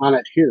on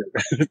it here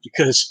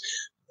because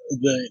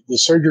the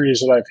surgeries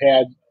that I've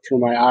had for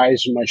my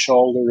eyes and my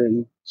shoulder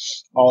and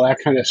all that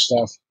kind of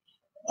stuff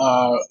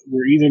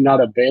were either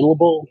not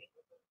available,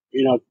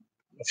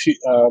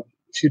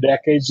 2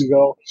 decades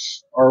ago,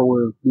 or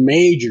were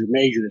major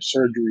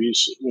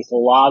surgeries with a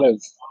lot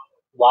of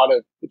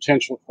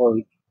potential for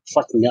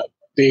fucking up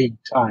big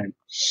time.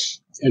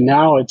 And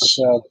now it's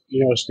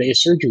it's day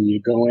surgery.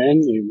 You go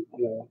in, you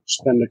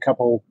spend a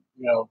couple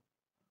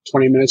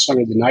 20 minutes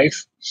under the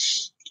knife.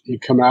 You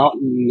come out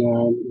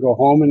and go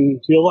home and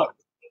heal up.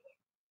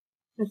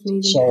 That's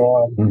amazing.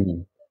 So,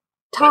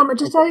 Tom,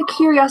 just out of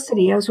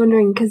curiosity, I was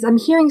wondering, because I'm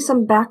hearing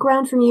some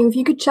background from you, if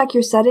you could check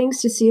your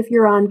settings to see if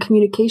you're on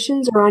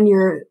communications or on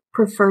your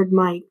preferred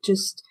mic,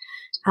 just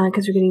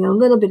because we're getting a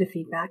little bit of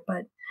feedback,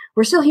 but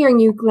we're still hearing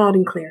you loud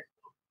and clear.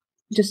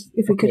 Just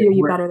if we could hear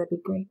you better, that'd be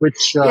great.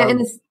 Which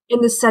in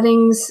the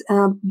settings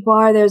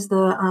bar, there's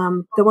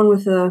the one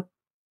with the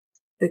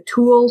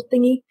tool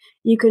thingy.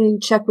 You can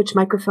check which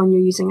microphone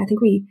you're using. I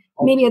think we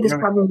maybe had this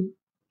problem,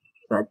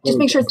 but just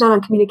make sure it's not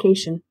on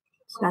communication.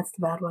 So that's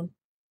the bad one.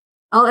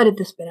 I'll edit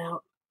this bit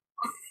out.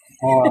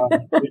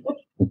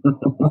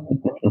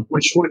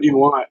 Which one do you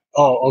want?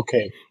 Oh,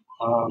 okay.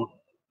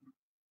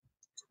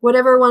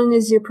 Whatever one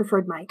is your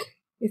preferred mic.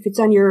 If it's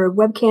on your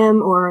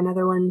webcam or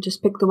another one,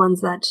 just pick the ones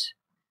that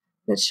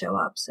show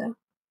up. So,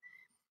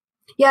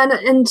 yeah,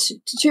 and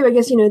too, I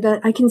guess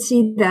that I can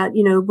see that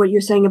what you're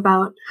saying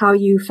about how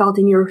you felt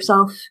in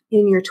yourself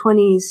in your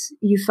 20s.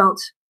 You felt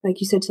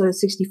like you said till I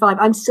was 65.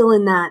 I'm still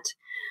in that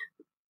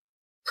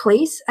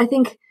place. I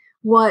think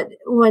when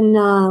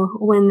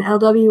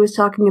LW was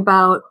talking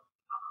about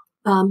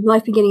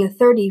life beginning at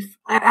 30,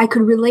 I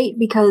could relate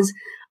because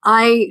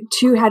I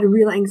too had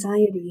real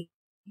anxiety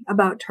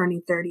about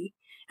turning 30.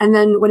 And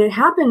then when it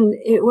happened,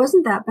 it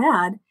wasn't that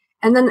bad.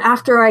 And then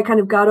after I kind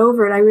of got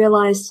over it, I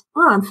realized,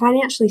 I'm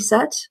financially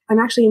set. I'm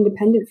actually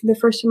independent for the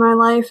first time in my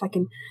life. I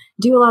can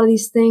do a lot of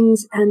these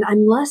things, and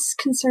I'm less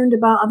concerned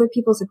about other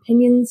people's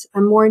opinions.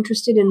 I'm more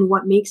interested in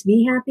what makes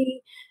me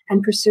happy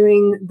and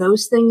pursuing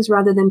those things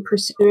rather than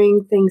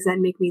pursuing things that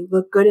make me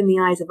look good in the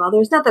eyes of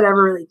others. Not that I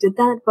ever really did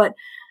that, but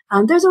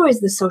there's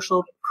always the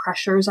social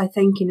pressures, I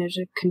think,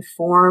 to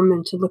conform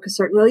and to look a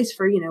certain, at least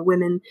for,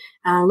 women,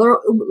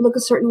 look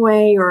a certain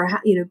way or,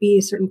 be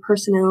a certain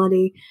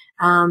personality,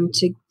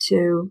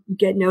 to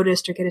get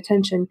noticed or get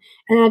attention.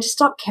 And I just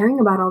stopped caring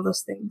about all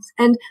those things.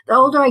 And the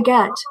older I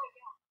get,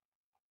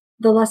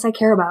 the less I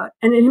care about.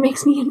 And it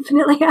makes me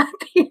infinitely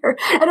happier.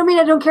 I don't mean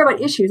I don't care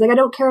about issues. Like, I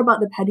don't care about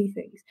the petty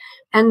things.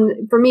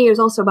 And for me, it was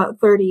also about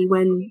 30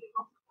 when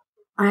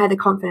I had the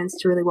confidence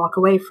to really walk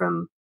away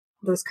from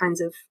those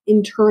kinds of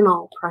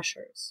internal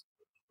pressures.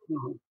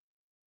 Mm-hmm.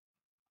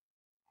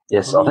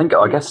 Yes,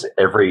 I guess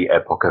every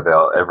epoch of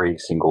every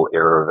single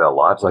era of our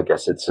lives, I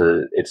guess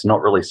it's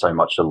not really so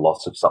much a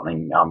loss of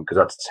something, because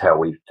that's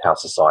how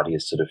society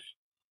has sort of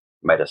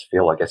made us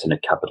feel, I guess, in a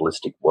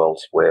capitalistic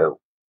world where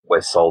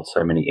we're sold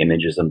so many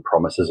images and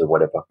promises or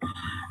whatever,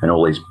 and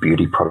all these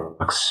beauty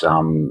products,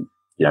 and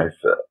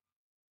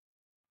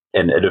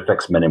it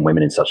affects men and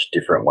women in such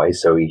different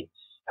ways. So we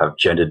have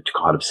gendered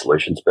kind of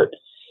solutions, but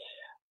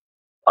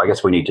I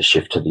guess we need to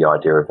shift to the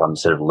idea of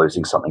instead of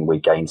losing something, we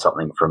gain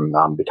something from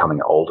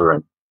becoming older.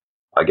 And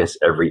I guess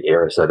every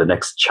era. So the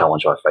next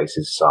challenge I face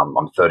is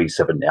I'm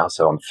 37 now,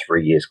 so I'm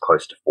 3 years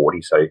close to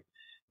 40. So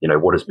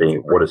what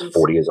does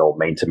 40 years old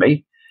mean to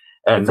me?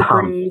 And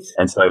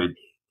so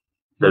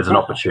there's an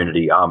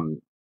opportunity. I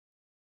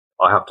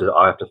have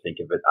to think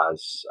of it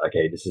as,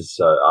 okay, this is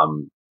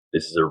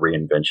a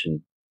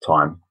reinvention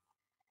time.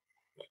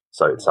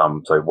 So it's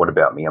so what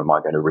about me? Am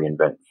I going to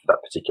reinvent for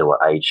that particular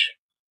age?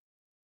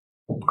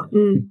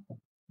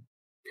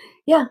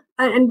 Yeah,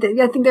 and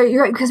I think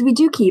you're right, because we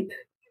do keep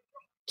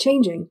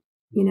changing,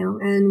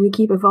 and we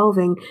keep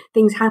evolving.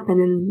 Things happen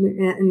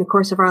in the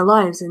course of our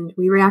lives, and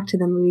we react to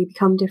them, and we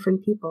become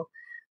different people.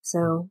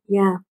 So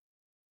yeah,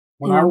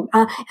 go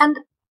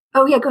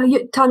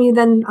ahead, Tommy.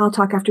 Then I'll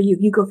talk after you.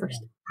 You go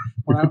first.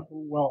 About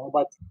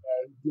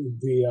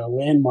the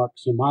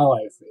landmarks in my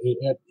life.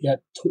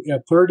 At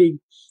 30,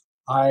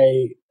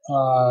 I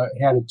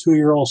had a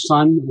 2-year-old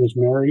son, was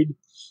married,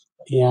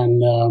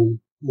 and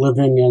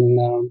living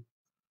in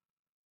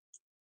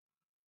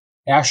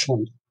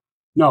Ashland.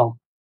 No,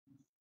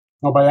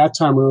 by that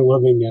time we were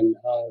living in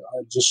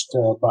just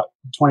about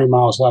 20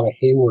 miles out of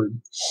Hayward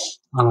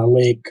on a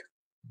lake,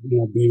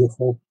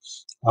 beautiful,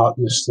 out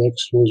in the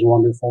sticks. It was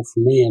wonderful for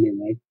me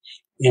anyway.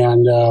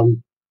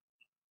 And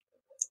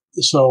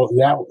so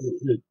that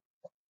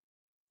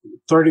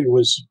 30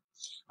 was,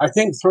 I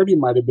think 30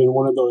 might have been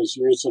one of those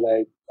years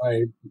that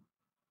I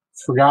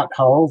forgot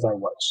how old I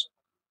was.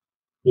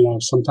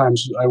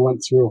 Sometimes I went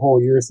through a whole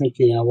year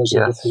thinking I was a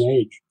different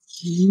age,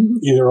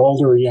 either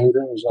older or younger.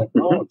 I was like,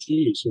 oh,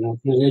 geez,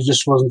 it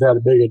just wasn't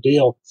that big a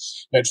deal.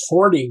 At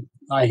 40,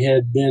 I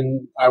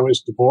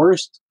was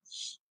divorced.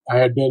 I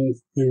had been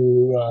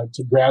to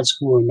grad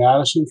school in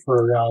Madison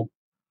for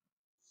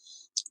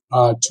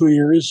 2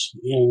 years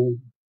in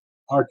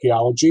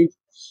archaeology,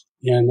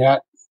 and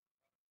that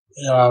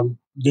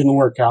didn't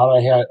work out.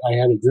 I had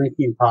a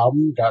drinking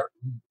problem.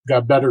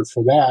 Got better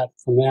from that,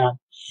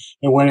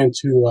 and went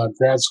into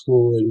grad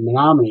school in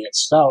Menominee at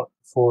Stout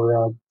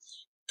for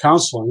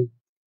counseling.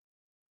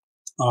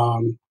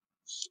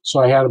 So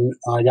I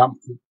got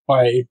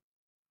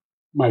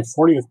my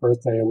 40th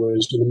birthday, I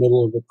was in the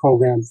middle of a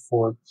program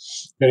for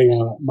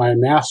getting my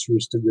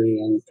master's degree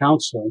in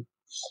counseling.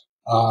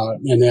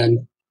 And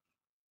then,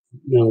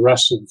 the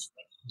rest of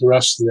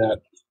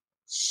that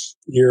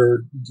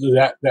year,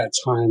 that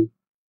time,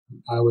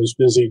 I was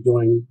busy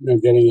getting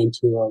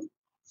into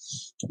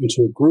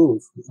a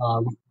groove.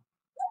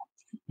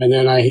 And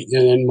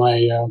then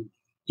my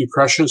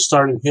depression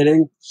started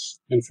hitting,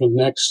 and from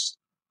like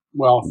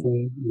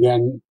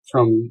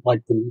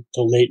the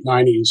late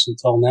 90s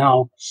until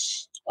now,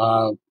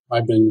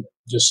 I've been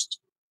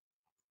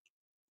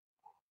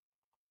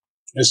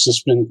it's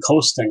just been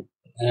coasting,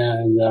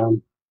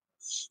 and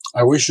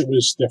I wish it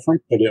was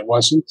different, but it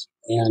wasn't.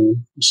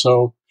 And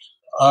so,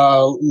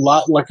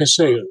 like I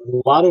say, a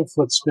lot of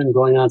what's been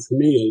going on for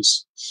me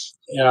is,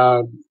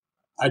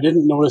 I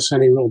didn't notice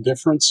any real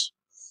difference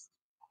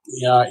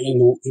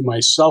in my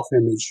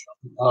self-image,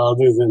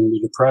 other than the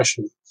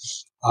depression,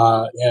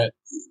 at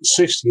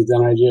 60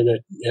 than I did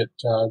at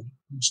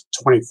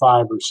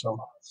 25 or so.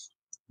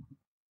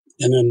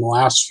 And then the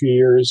last few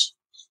years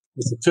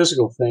with the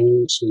physical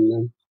things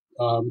and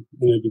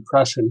the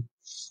depression,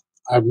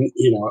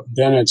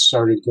 then it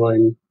started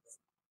going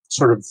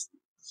sort of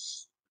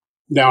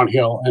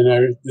downhill.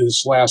 And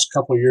this last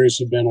couple of years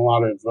have been a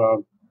lot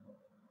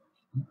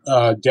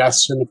of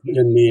deaths in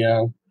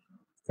the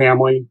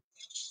family,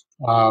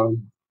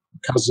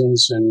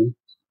 cousins, and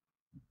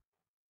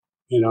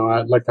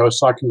like I was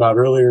talking about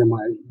earlier,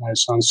 my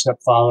son's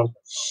stepfather,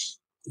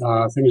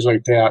 things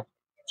like that.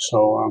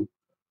 So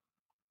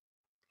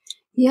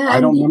yeah,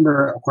 I don't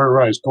remember where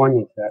I was going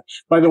with that.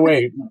 By the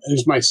way,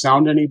 is my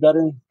sound any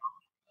better?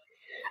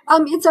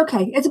 It's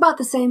okay. It's about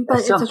the same, but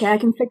it's okay. I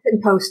can fix it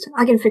in post.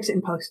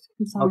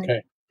 It's all okay.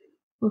 Right.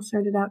 We'll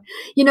sort it out.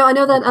 I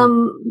know that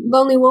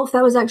Lonely Wolf,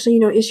 that was actually,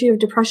 issue of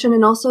depression,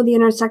 and also the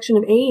intersection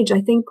of age, I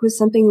think, was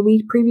something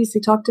we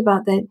previously talked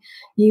about that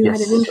you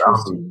had an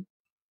interest in.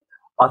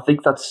 I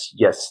think that's,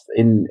 yes.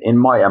 In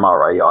my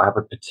MRA, I have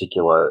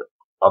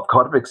I've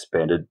kind of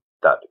expanded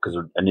that, because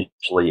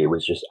initially it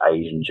was just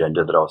age and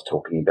gender that I was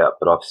talking about,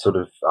 but I've sort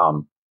of,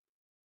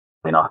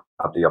 I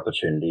have the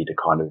opportunity to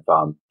kind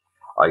of,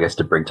 I guess,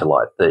 to bring to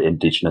light the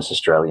Indigenous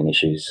Australian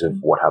issues of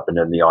what happened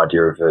and the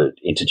idea of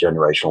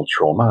intergenerational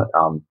trauma.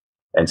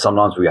 And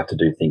sometimes we have to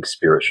do things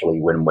spiritually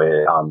when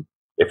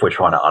if we're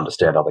trying to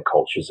understand other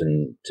cultures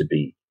and to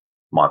be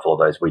mindful of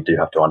those, we do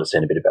have to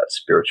understand a bit about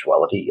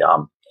spirituality.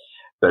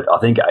 But I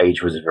think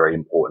age was a very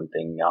important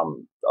thing.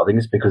 I think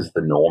it's because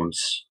the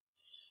norms,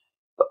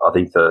 I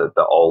think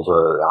the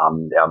older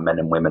our men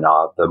and women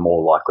are, the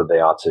more likely they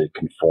are to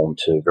conform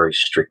to very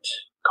strict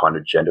kind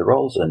of gender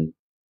roles. And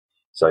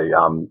so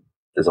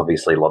there's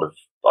obviously a lot of,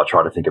 I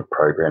try to think of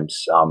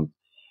programs.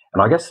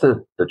 And I guess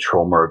the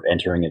trauma of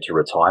entering into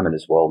retirement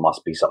as well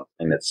must be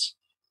something that's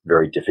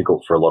very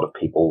difficult for a lot of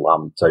people.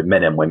 So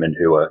men and women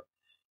who are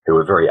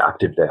very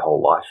active their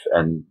whole life.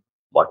 And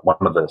like one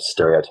of the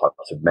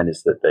stereotypes of men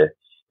is that they're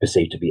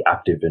perceived to be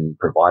active and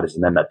providers.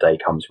 And then that day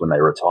comes when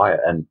they retire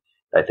and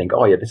they think,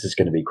 oh yeah, this is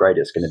going to be great.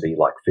 It's going to be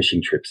like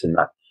fishing trips and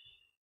that.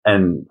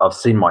 And I've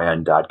seen my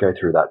own dad go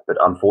through that. But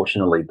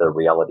unfortunately, the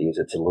reality is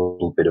it's a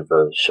little bit of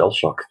a shell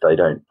shock. They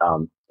don't,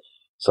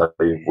 so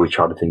we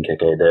try to think,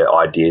 okay, the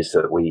ideas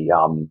that we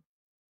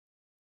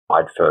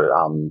provide for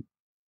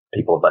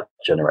people of that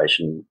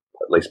generation,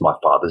 at least my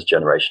father's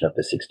generation of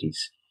the 60s.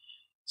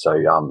 So,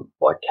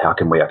 like, how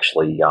can we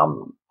actually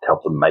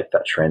help them make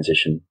that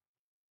transition?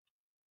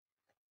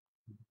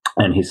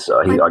 And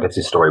I guess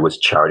his story was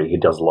charity. He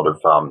does a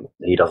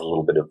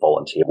little bit of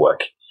volunteer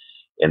work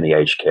in the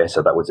aged care.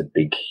 So that was a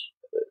big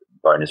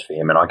bonus for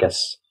him. And I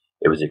guess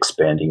it was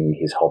expanding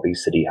his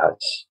hobbies that he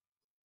has.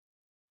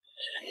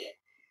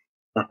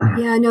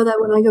 Yeah, I know that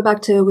when I go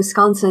back to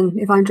Wisconsin,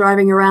 if I'm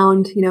driving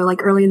around,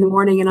 like early in the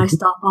morning and I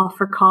stop off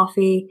for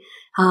coffee,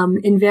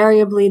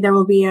 invariably there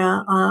will be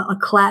a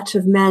clatch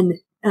of men,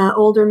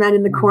 older men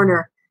in the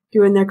corner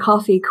doing their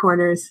coffee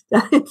corners.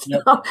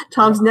 Yep.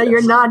 Tom's,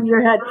 you're nodding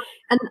your head.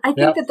 And I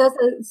think that does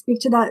speak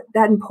to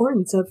that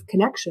importance of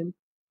connection.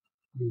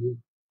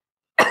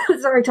 Mm-hmm.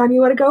 Sorry, Tom,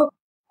 you want to go?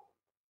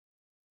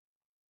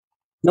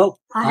 Nope.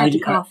 I had to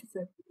cough.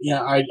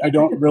 Yeah, I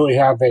don't really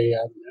have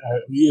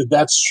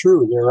that's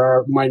true. There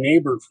are, my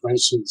neighbor, for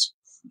instance,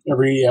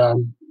 every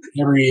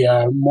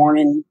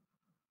morning,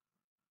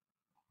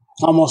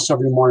 almost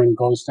every morning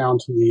goes down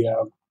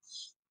to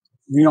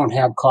we don't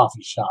have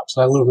coffee shops.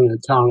 I live in a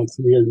town of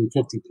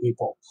 350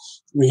 people.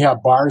 We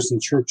have bars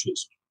and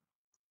churches.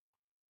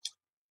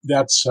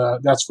 That's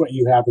what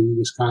you have in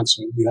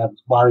Wisconsin. You have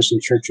bars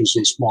and churches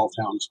in small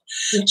towns.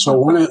 So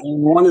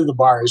one of the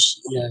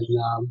bars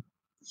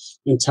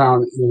in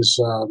town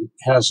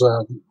has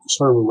a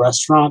sort of a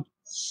restaurant.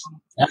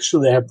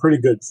 Actually, they have pretty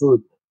good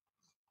food.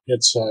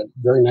 It's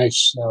very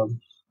nice.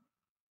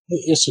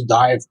 It's a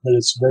dive, but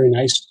it's a very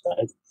nice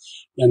dive,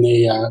 and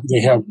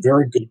they have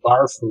very good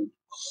bar food.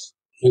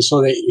 And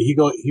so he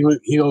goes with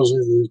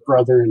his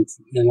brother and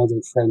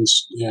other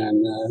friends,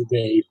 and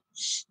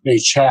they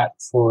chat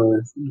for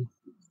a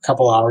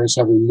couple hours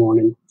every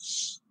morning.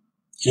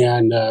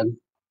 And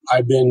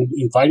I've been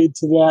invited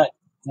to that.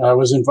 I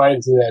was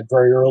invited to that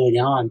very early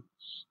on,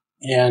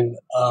 and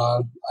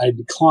I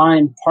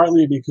declined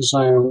partly because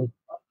I'm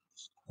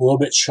a little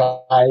bit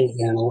shy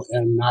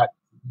and not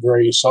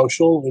very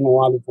social in a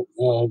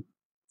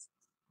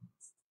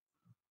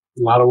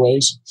lot of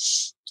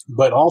ways,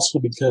 but also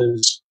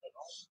because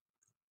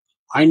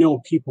I know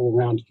people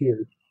around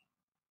here,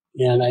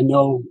 and I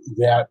know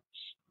that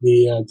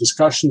the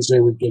discussions they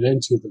would get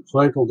into, the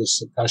political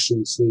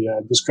discussions,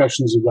 the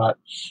discussions about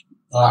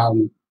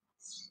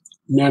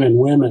men and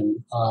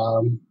women,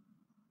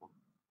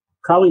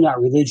 probably not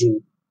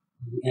religion,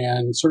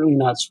 and certainly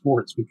not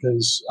sports,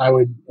 because I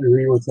would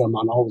agree with them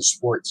on all the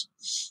sports.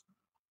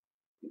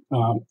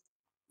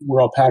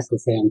 We're all Packer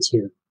fans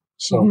here.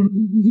 So,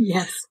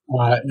 yes.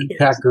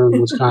 Packer,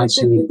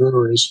 Wisconsin, and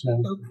Brewers.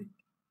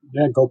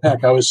 Yeah, go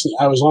Pack. I was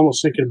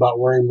almost thinking about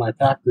wearing my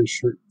Packers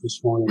shirt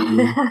this morning,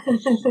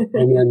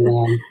 and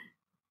then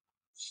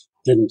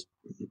didn't.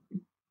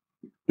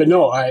 But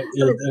no,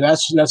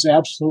 that's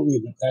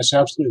absolutely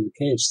the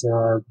case. There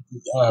are,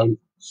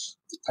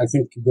 I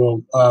think,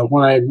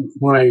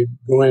 when I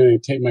go in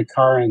and take my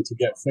car in to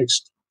get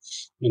fixed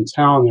in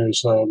town,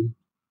 there's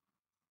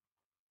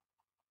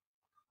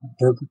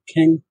Burger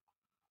King.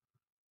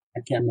 I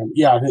can't remember.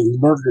 Yeah, I think it's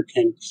Burger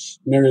King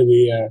near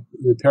the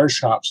repair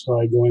shop. So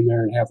I go in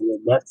there and have a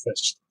little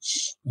breakfast.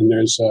 And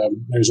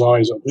there's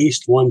always at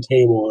least one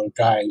table of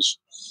guys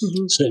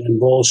sitting and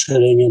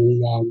bullshitting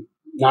and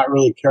not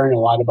really caring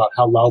a lot about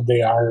how loud they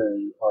are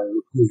or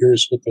who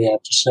hears what they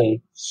have to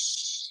say.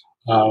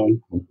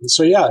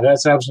 So yeah,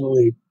 that's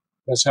absolutely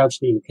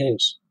the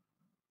case.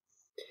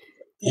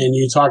 And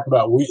you talk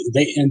about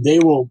they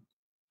will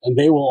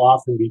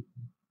often be.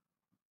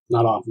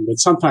 Not often, but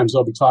sometimes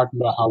they'll be talking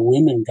about how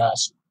women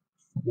gossip.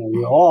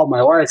 Oh,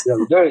 my wife the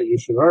other day, you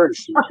should have heard,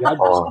 she had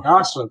this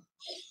gossip.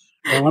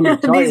 And let me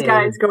tell these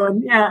guys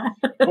going, yeah.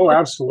 Oh,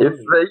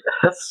 absolutely.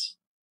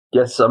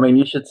 Yes, I mean,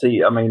 you should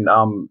see, I mean,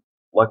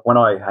 like when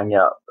I hang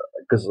out,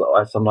 because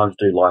I sometimes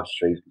do live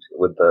streams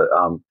with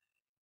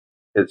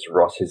it's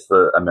Ross, he's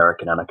the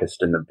American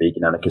anarchist and the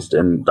vegan anarchist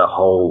and the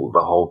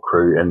whole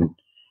crew, and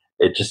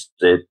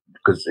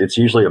because it's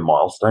usually a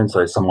milestone.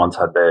 So someone's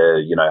had their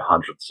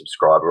 100th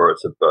subscriber, or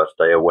it's a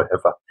birthday or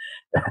whatever,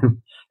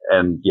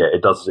 and yeah,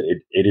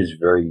 it is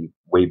very.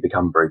 We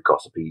become very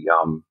gossipy.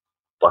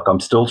 Like I'm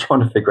still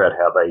trying to figure out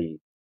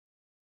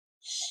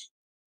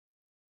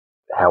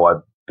how I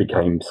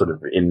became sort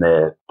of in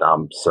their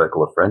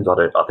circle of friends.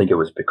 I think it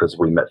was because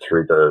we met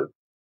through the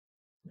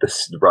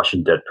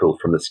Russian Deadpool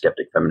from the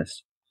Skeptic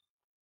Feminist.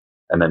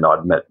 And then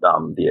I'd met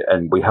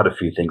and we had a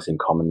few things in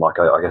common, like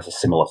I guess a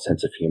similar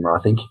sense of humor,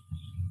 I think.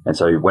 And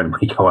so when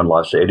we go on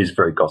live stream, it is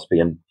very gossipy.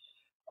 And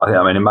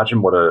I mean,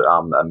 imagine what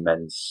a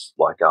men's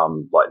like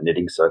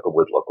knitting circle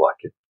would look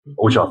like,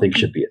 which I think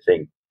should be a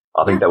thing.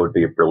 I think that would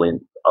be a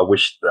brilliant.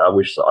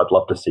 I'd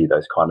love to see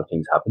those kind of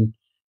things happen,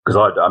 because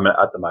I mean,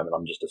 at the moment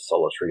I'm just a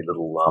solitary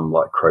little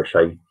like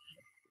crochet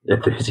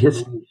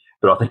enthusiast.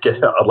 But I think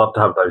I'd love to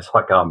have those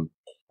like I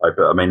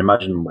mean,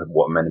 imagine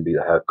what men would be,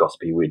 how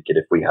gossipy we'd get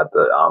if we had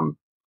the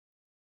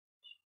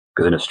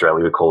because in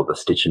Australia we call it the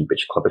Stitch and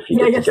Bitch Club if you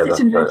get together.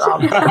 Stitch and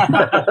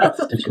Bitch.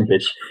 Stitch and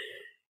Bitch.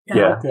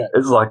 Yeah. Okay.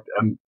 It's like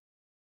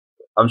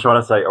I'm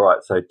trying to say, all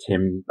right, so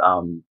Tim,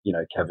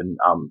 Kevin,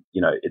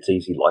 it's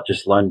easy. Like,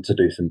 just learn to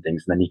do some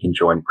things, and then you can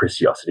join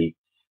Kristiosity,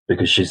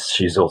 because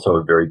she's also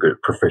a very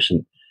good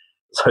proficient.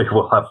 So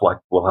we'll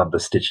have the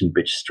Stitch and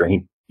Bitch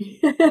stream.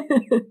 We'll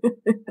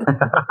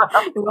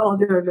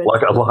do it.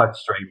 Like a live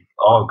stream.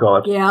 Oh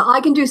God. Yeah,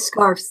 I can do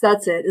scarves.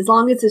 That's it. As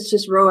long as it's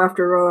just row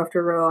after row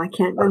after row, I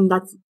can't. And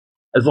that's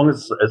as long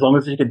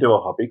as you can do a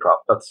hobby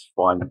craft, that's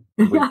fine.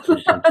 We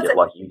should get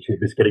like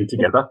YouTubers getting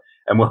together,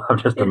 and we'll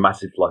have just a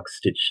massive like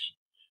Stitch.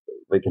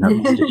 We can have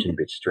a Stitch and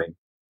Bitch stream.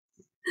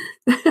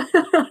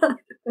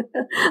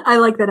 I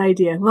like that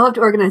idea. We'll have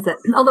to organize it.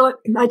 Although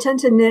I tend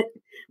to knit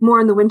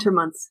more in the winter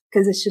months,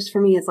 because it's just, for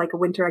me, it's like a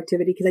winter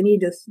activity, because I need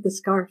the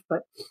scarf.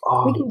 But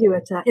we can do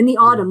it in the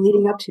autumn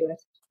leading up to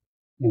it.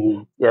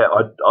 Mm-hmm. Yeah,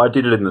 I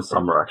did it in the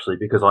summer actually,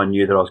 because I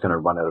knew that I was going to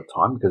run out of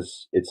time,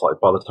 because it's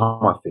like by the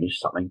time I finish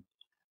something,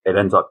 it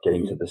ends up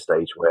getting to the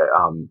stage where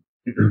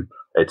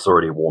it's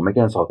already warm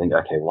again. So I think,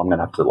 okay, well, I'm going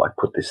to have to like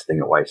put this thing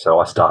away. So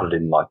I started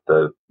in like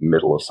the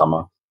middle of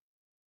summer.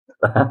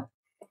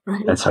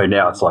 Right. And so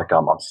now it's like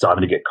I'm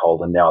starting to get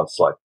cold, and now it's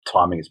like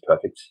timing is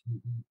perfect.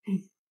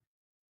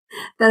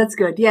 That's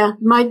good. Yeah,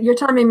 your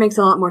timing makes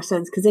a lot more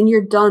sense, because then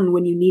you're done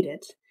when you need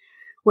it.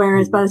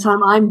 Whereas by the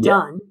time I'm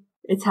done,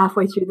 it's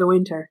halfway through the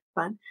winter.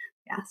 But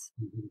yes.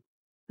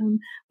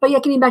 But yeah,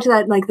 getting back to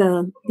that, like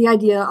the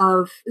idea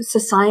of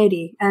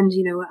society, and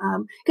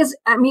because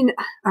I mean,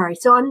 all right,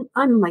 so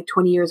I'm like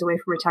 20 years away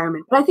from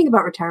retirement, but I think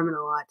about retirement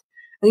a lot.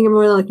 I think I'm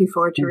really looking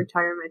forward to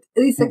retirement,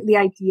 at least like the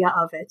idea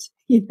of it,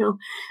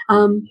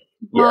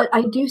 But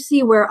I do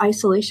see where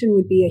isolation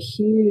would be a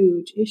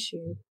huge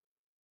issue,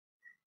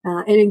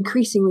 and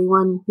increasingly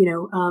one.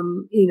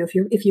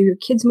 If your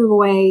kids move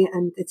away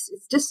and it's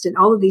distant,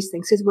 all of these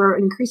things, because we're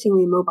an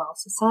increasingly mobile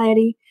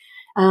society.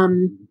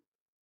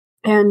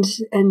 And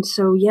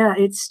so, yeah,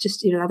 it's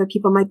just, other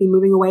people might be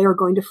moving away or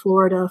going to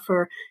Florida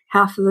for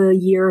half of the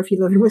year if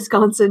you live in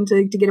Wisconsin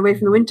to get away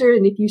from the winter.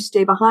 And if you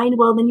stay behind,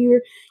 well, then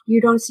you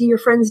don't see your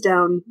friends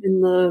down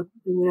in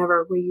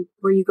whenever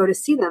where you go to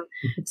see them.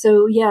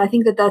 So, yeah, I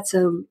think that's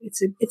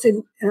it's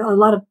a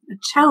lot of a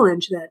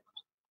challenge that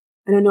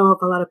I don't know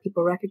if a lot of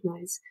people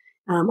recognize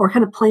or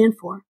kind of plan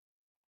for.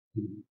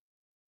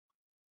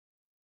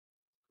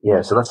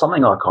 Yeah, so that's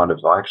something I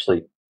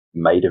actually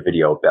made a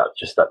video about,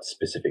 just that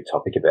specific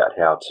topic about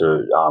how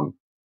to,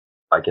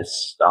 like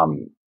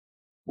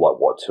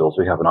what tools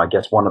we have. And I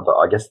guess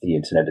the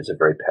internet is a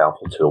very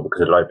powerful tool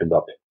because it opened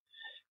up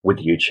with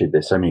YouTube.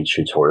 There's so many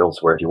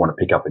tutorials where if you want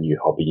to pick up a new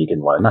hobby, you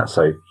can learn that.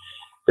 So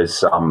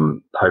there's,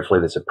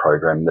 hopefully there's a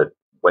program that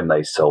when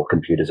they sell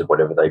computers or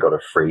whatever, they got a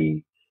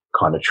free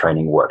kind of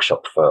training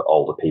workshop for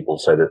older people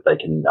so that they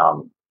can,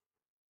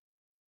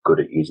 good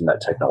at using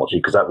that technology,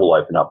 because that will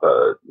open up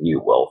a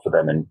new world for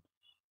them. And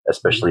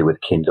especially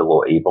with Kindle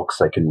or ebooks,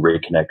 they can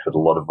reconnect with a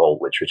lot of old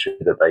literature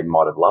that they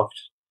might have loved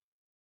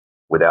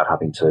without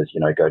having to,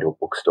 go to a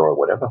bookstore or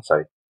whatever.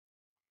 So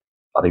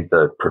I think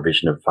the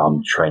provision of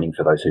training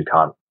for those who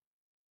can't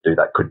do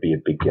that could be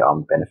a big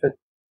benefit.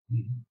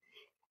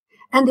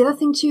 And the other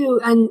thing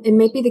too, and it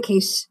may be the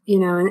case,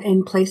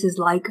 in places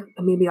like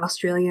maybe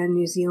Australia and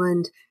New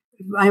Zealand.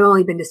 I've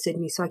only been to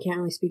Sydney, so I can't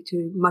really speak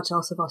to much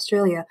else of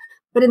Australia.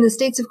 But in the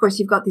States, of course,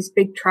 you've got these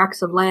big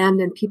tracts of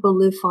land and people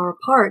live far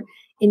apart.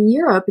 In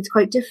Europe, it's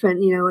quite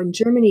different. In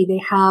Germany,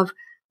 they have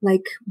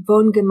like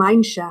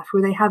Wohngemeinschaft,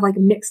 where they have like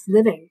mixed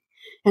living.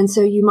 And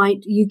so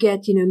you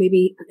get,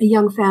 maybe a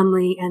young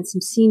family and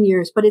some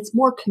seniors, but it's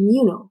more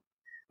communal.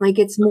 Like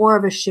it's more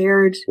of a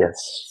shared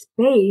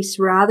space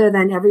rather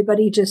than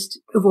everybody just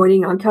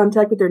avoiding eye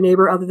contact with their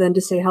neighbor other than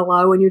to say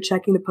hello when you're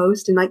checking the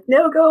post and like,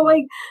 no, go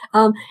away.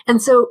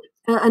 And so,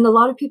 and a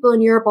lot of people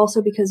in Europe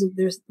also, because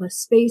there's less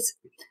space,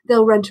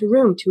 they'll rent a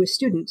room to a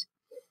student,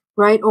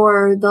 right?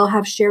 Or they'll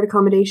have shared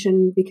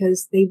accommodation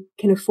because they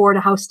can afford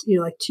a house,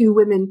 like two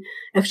women.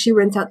 If she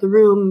rents out the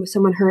room,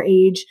 someone her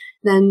age,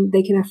 then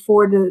they can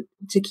afford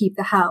to keep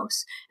the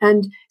house.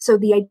 And so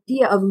the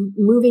idea of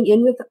moving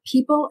in with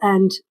people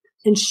and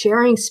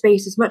sharing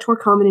space is much more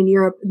common in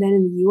Europe than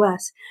in the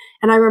US.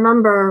 And I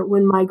remember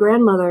when my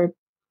grandmother,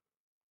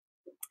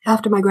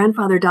 after my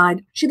grandfather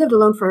died, she lived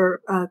alone for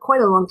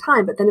quite a long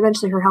time, but then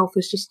eventually her health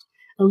was just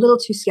a little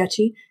too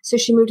sketchy. So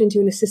she moved into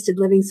an assisted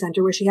living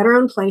center where she had her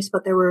own place,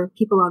 but there were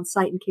people on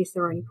site in case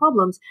there were any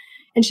problems.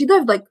 And she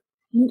lived like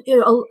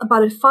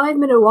about a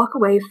 5-minute walk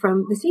away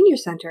from the senior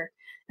center.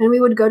 And we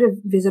would go to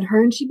visit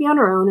her and she'd be on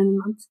her own. And,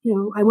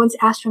 I once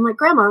asked her, I'm like,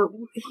 Grandma,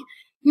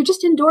 you're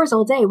just indoors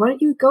all day. Why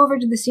don't you go over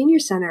to the senior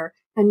center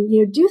and,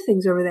 do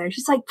things over there?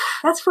 She's like,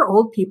 that's for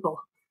old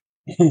people.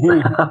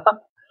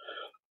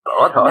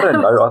 I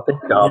don't know. I think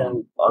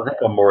I'm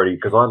already,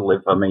 because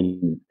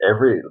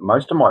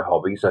most of my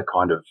hobbies are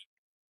kind of,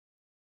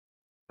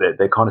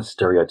 they're kind of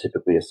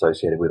stereotypically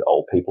associated with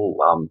old people.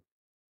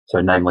 So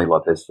namely,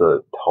 like there's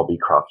the hobby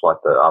craft, like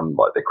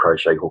the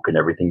crochet hook and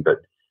everything. But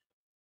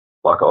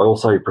like I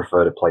also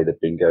prefer to play the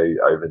bingo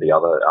over the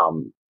other.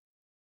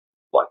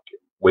 Like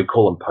we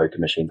call them poker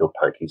machines or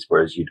pokies,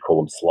 whereas you'd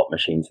call them slot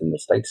machines in the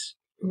States.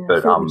 Yeah,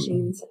 but slot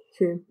machines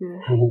too.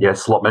 Yeah,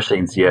 slot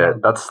machines. Yeah,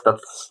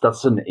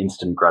 that's an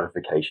instant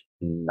gratification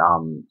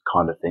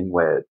kind of thing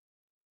where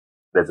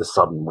there's a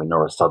sudden win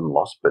or a sudden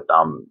loss. But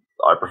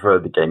I prefer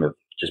the game of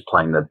just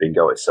playing the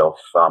bingo itself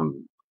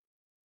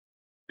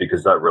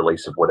because that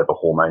release of whatever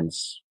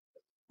hormones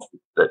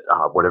that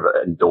whatever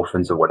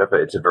endorphins or whatever,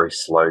 it's a very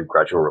slow,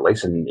 gradual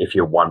release. And if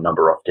you're one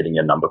number off getting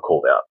your number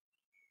called out,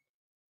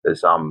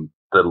 there's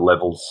the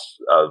levels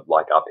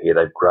like up here,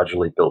 they've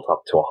gradually built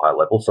up to a high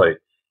level. So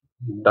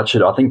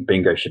I think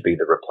bingo should be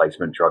the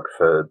replacement drug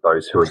for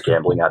those who are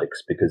gambling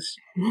addicts because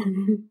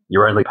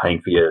you're only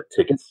paying for your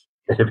tickets.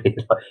 It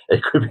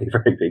could be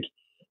very big.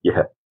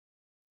 Yeah.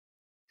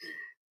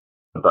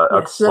 But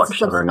that's like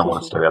shuttering a lot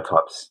of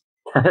stereotypes.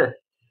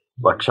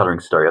 Like shuttering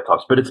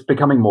stereotypes. But it's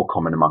becoming more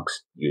common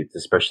amongst youth,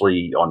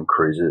 especially on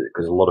cruises,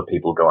 because a lot of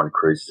people go on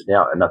cruises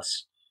now, and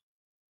that's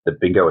the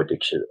bingo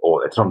addiction,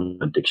 or it's not an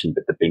addiction,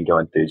 but the bingo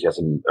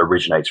enthusiasm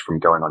originates from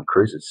going on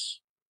cruises.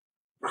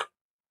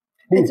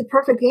 It's a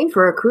perfect game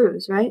for a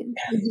cruise, right?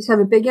 You just have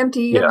a big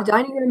empty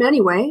dining room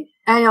anyway,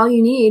 and all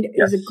you need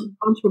is a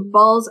bunch of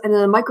balls and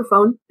a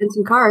microphone and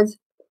some cards.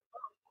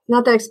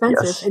 Not that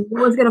expensive, and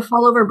no one's going to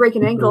fall over and break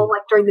an ankle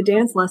like during the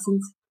dance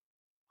lessons.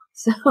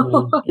 So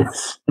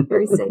it's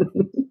very safe.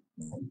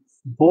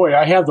 Boy,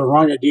 I have the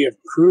wrong idea of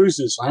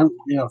cruises.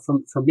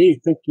 For me,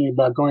 thinking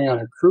about going on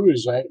a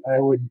cruise, I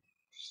would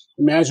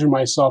imagine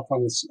myself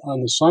on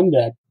the sun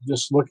deck,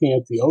 just looking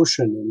at the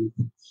ocean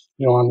and.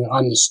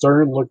 On the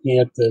stern, looking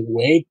at the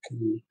wake.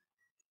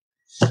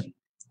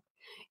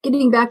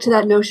 Getting back to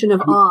that notion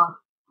of awe.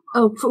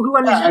 Oh, who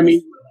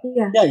understands?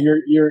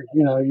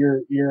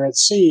 You're at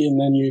sea, and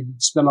then you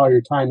spend all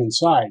your time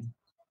inside.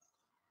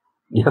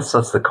 Yes,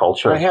 that's the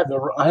culture. I had the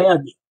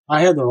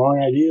wrong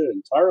idea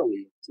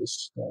entirely of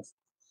this stuff.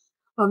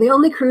 Well, the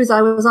only cruise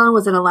I was on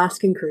was an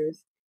Alaskan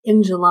cruise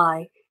in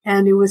July,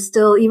 And it was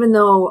still, even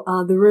though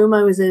the room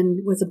I was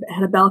in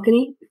had a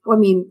balcony. I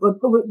mean,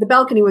 the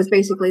balcony was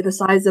basically the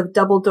size of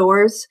double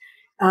doors,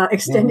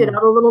 extended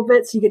out a little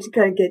bit, so you get to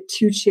kind of get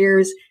two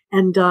chairs,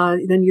 and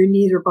then your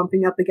knees were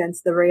bumping up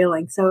against the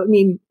railing. So I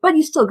mean, but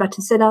you still got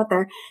to sit out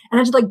there, and I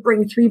had to like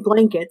bring 3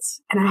 blankets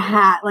and a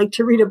hat, like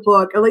to read a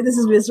book. I'm like, this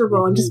is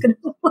miserable. I'm just gonna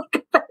like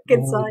go back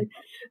inside.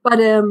 But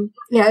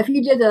yeah, if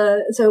you did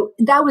so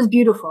that was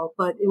beautiful,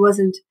 but it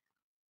wasn't.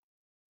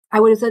 I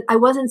would have said I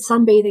wasn't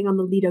sunbathing on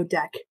the Lido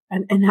deck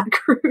and that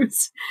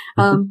cruise.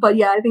 But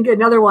yeah, I think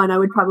another one I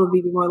would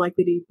probably be more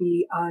likely to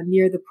be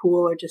near the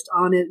pool or just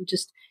on it,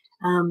 just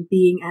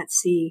being at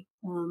sea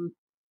in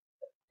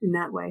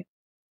that way.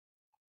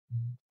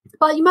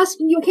 But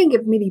you can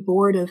get maybe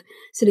bored of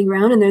sitting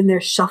around, and then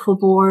there's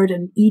shuffleboard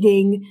and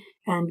eating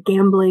and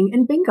gambling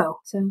and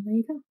bingo. So there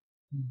you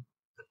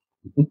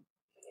go.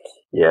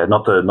 Yeah,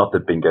 not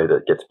the bingo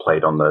that gets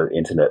played on the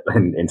internet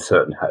in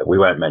certain. We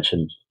won't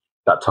mention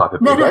that type of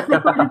bingo.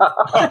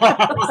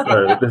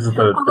 This is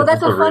the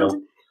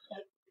real.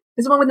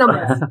 There's one with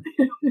numbers.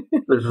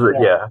 This is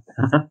yeah.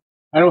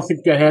 I don't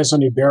think that has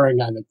any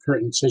bearing on the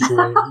current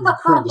situation, the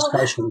current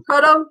discussion.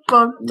 No.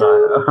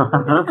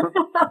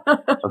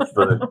 That's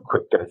the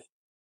quick guess.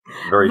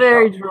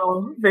 Very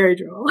droll. Very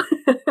droll.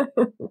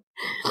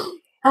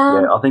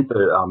 Yeah, I think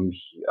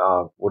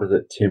what is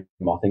it, Tim?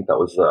 I think that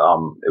was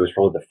it was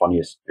probably the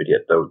funniest video.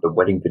 The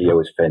wedding video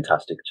was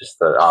fantastic. Just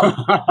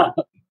the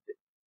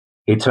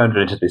he turned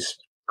it into this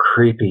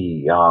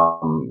creepy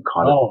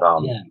kind of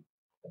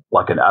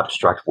like an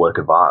abstract work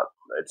of art.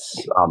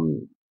 It's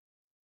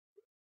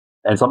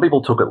and some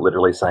people took it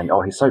literally, saying,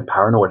 "Oh, he's so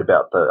paranoid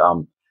about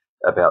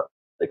about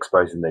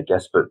exposing their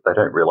guests," but they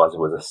don't realize it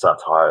was a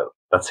satire.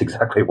 That's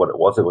exactly what it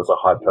was. It was a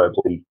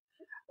hyperbole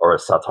or a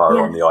satire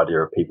on the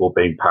idea of people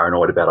being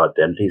paranoid about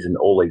identities and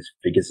all these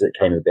figures that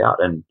came about.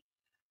 And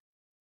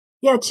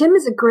yeah, Tim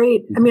is a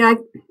great. I mean, I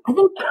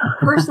think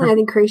personally, I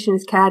think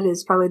Creationist Cat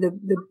is probably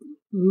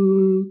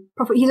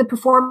he's a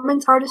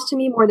performance artist to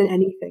me more than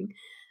anything.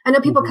 I know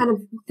people kind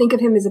of think of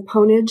him as a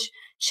ponage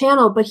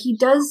channel, but he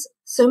does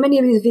so many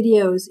of his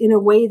videos in a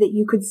way that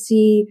you could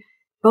see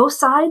both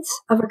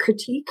sides of a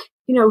critique.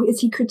 You know, is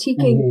he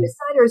critiquing this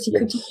side or is he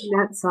critiquing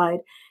that side?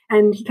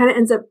 And he kind of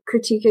ends up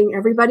critiquing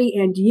everybody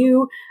and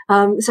you.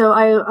 So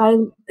I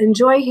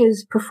enjoy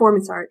his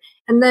performance art.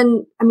 And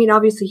then, I mean,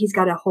 obviously he's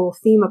got a whole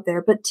theme up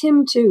there, but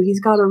Tim too, he's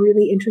got a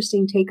really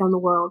interesting take on the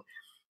world.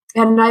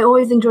 And I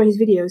always enjoy his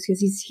videos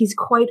because he's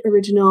quite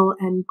original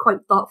and quite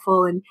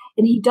thoughtful, and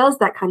he does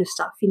that kind of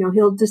stuff. You know,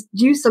 he'll just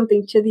do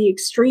something to the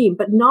extreme,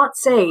 but not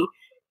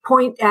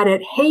point at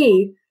it,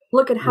 hey,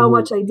 look at how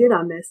much I did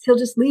on this. He'll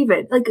just leave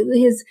it. Like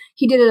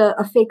he did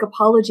a fake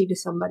apology to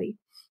somebody,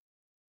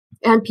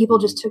 and people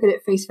just took it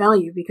at face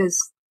value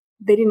because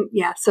they didn't.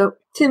 Yeah. So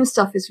Tim's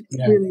stuff is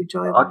really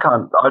enjoyable. I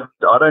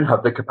don't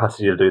have the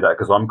capacity to do that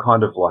because I'm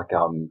kind of like,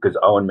 because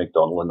Owen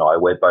McDonald and I,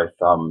 we're both,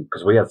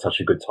 because we had such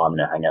a good time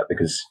in our hangout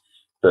because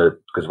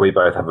we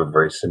both have a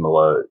very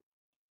similar,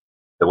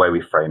 the way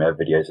we frame our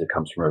videos, it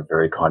comes from a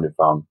very kind of,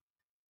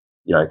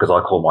 you know, because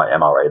I call my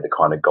MRA the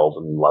kind of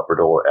golden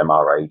Labrador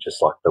MRA,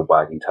 just like the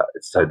wagging tail,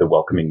 so the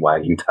welcoming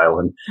wagging tail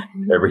and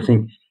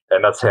everything.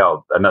 And that's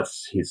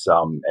his,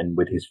 and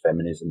with his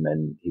feminism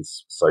and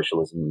his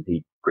socialism,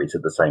 he greets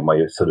it the same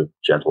way, a sort of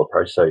gentle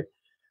approach. So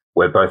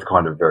we're both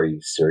kind of very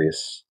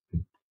serious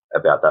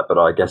about that. But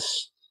I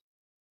guess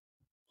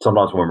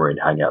sometimes when we're in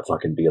hangouts, I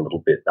can be a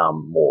little bit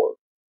more,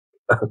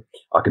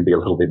 I can be a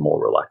little bit more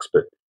relaxed.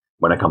 But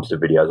when it comes to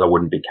videos, I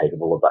wouldn't be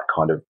capable of that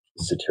kind of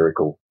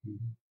satirical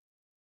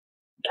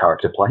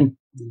character playing.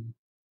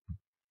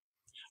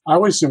 I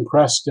was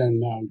impressed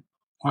in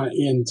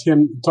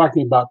Tim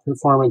talking about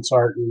performance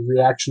art and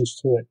reactions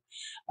to it.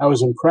 I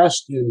was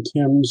impressed in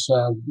Tim's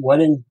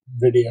wedding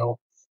video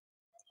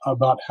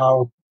about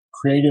how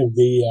creative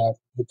the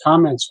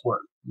comments were.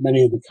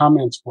 Many of the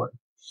comments were.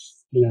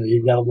 You know,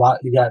 you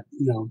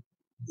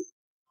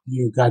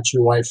got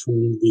your wife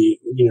from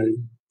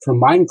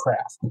from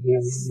Minecraft. You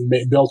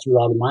know, built her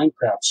out of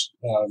Minecraft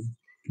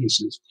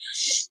pieces.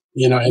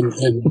 You know, and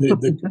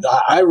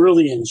I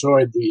really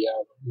enjoyed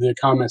the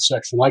comment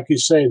section. Like you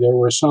say, there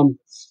were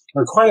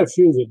quite a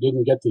few that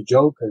didn't get the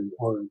joke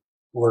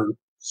or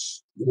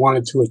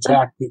wanted to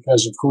attack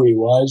because of who he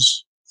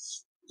was.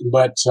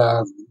 But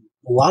a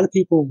lot of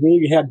people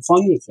really had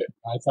fun with it.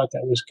 I thought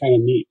that was kind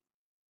of neat.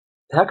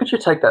 How could you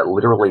take that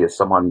literally as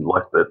someone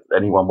like that?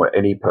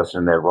 Any person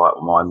in their right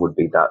mind would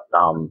be that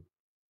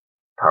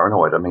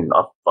paranoid. I mean,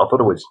 I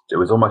thought it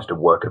was almost a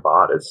work of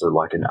art. It's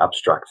like an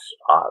abstract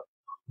art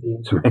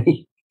to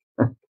me.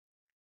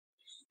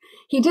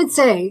 He did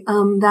say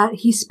that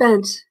he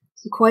spent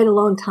quite a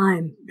long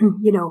time,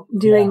 you know,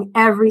 doing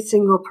every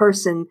single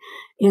person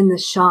in the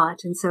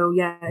shot. And so,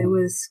 it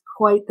was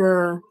quite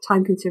the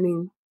time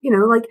consuming, you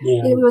know, like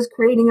it was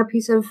creating a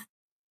piece of.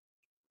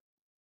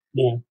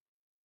 Yeah.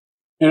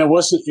 And it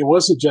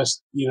wasn't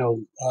just, you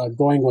know,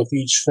 going with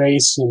each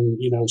face and,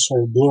 you know,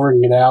 sort of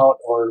blurring it out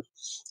or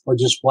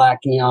just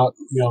blacking out,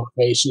 you know,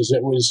 faces.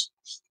 It was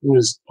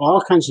was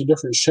all kinds of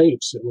different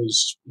shapes. It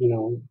was,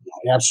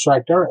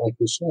 abstract art, like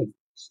you said.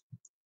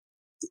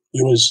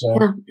 It was,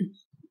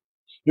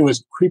 it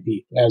was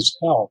creepy as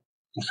hell.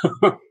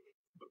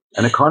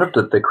 And it kind of,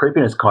 the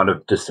creepiness kind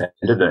of descended,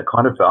 and it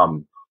kind of,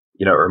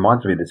 it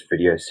reminds me of this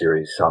video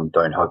series,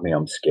 Don't Hug Me,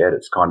 I'm Scared.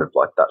 It's kind of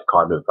like that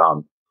kind of,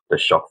 the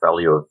shock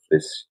value of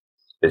this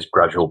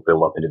gradual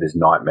build up into this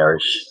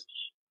nightmarish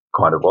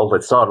kind of world.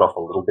 It started off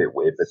a little bit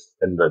weird, but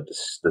then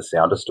the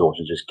sound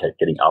distortion just kept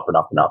getting up and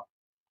up and up.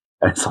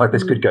 And it's like,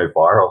 this could go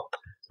viral.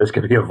 This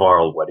could be a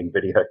viral wedding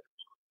video.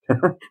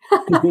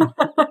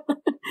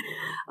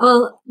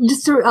 Well,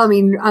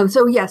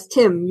 so yes,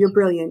 Tim, you're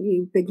brilliant.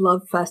 You big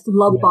love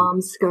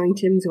bombs going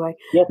Tim's way.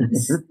 Yep.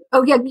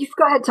 Oh yeah, you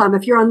go ahead, Tom.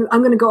 If you're on,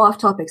 I'm going to go off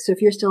topic. So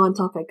if you're still on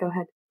topic, go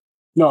ahead.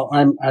 No,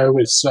 I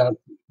was.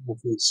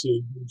 Let's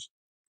see.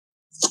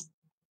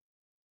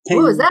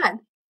 What was that?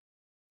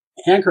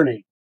 Hand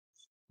grenade.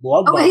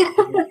 Love bomb.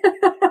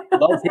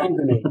 Love hand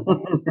grenade.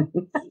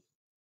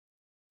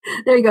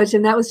 There you go,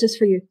 Tim. That was just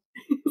for you.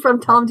 From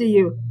Tom to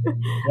you.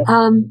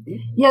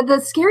 Yep.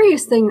 The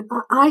scariest thing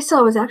I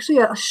saw was actually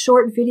a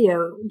short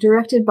video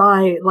directed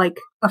by like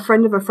a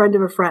friend of a friend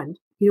of a friend.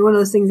 One of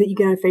those things that you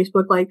get on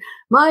Facebook, like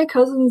my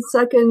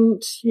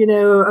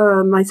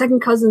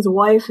second cousin's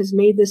wife has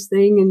made this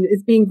thing and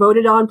it's being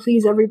voted on.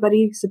 Please,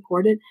 everybody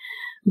support it.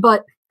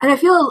 And I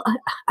feel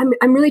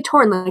I'm really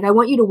torn. Like I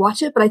want you to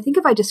watch it, but I think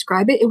if I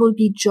describe it, it will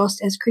be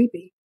just as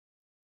creepy.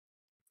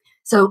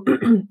 So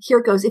here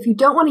it goes. If you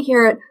don't want to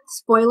hear it,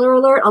 spoiler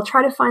alert, I'll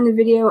try to find the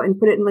video and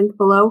put it in link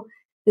below.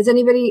 Are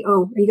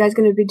you guys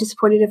going to be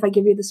disappointed if I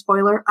give you the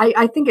spoiler?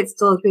 I think it's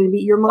still going to be,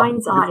 your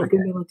mind's eye is going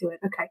to be able to do it.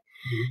 Okay.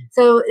 Mm-hmm.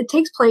 So it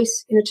takes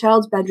place in a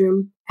child's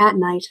bedroom at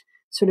night,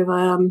 sort of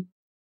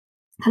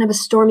kind of a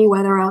stormy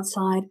weather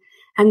outside.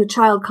 And the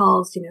child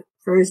calls,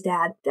 for his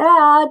dad,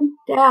 Dad.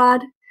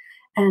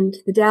 And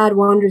the dad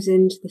wanders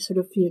into the sort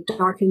of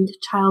darkened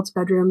child's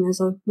bedroom.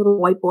 There's a little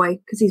white boy,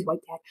 because he's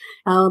white dad,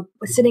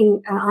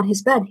 sitting on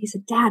his bed. He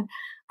said, Dad,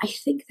 I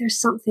think there's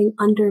something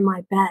under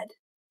my bed.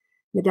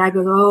 The dad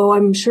goes, oh,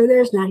 I'm sure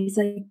there's not. He's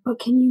like, but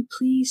can you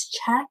please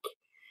check?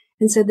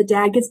 And so the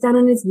dad gets down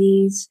on his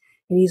knees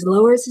and he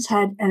lowers his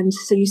head. And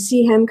so you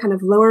see him kind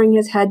of lowering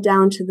his head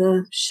down to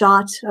the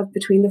shot of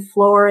between the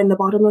floor and the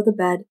bottom of the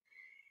bed.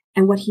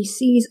 And what he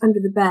sees under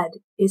the bed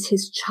is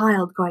his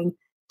child going,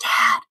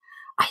 Dad,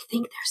 I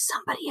think there's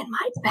somebody in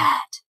my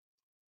bed.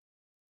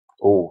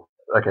 Oh,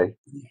 okay.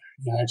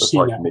 Yeah, I've That's seen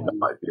like that midnight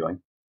one.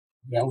 viewing.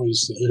 That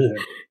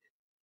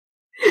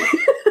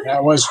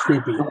was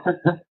creepy.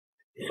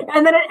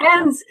 And then it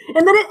ends.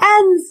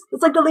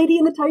 It's like The Lady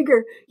and the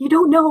Tiger. You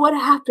don't know what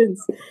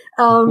happens.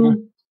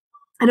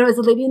 I know, is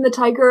The Lady and the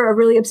Tiger a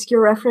really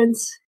obscure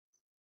reference?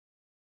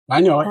 I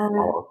know it.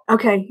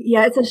 Okay.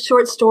 Yeah, it's a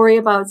short story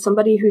about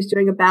somebody who's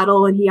doing a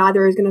battle, and he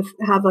either is going to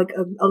have like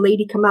a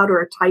lady come out or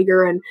a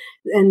tiger, and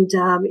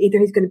either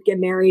he's going to get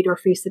married or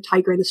face the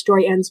tiger, and the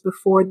story ends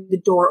before the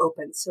door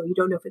opens. So you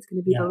don't know if it's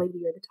going to be the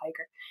lady or the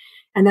tiger.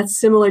 And that's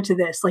similar to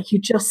this. Like you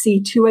just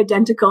see two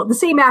identical, the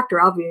same actor,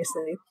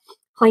 obviously,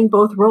 playing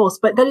both roles,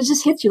 but then it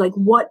just hits you like,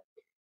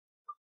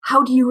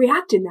 how do you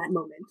react in that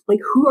moment? Like,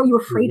 who are you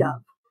afraid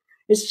of?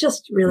 It's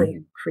just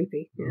really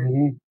creepy. Yeah.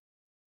 Mm-hmm.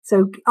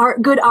 So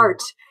good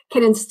art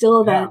can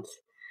instill that,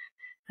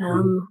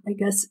 I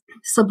guess,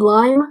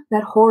 sublime,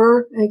 that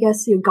horror, I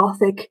guess,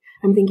 Gothic.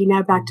 I'm thinking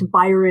now back to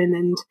Byron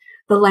and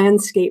the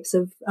landscapes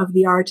of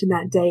the art in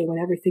that day when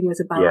everything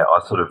was about. Yeah, I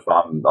sort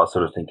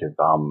of think of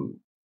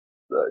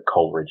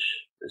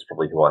Coleridge is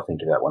probably who I think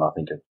about when I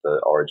think of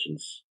the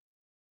origins,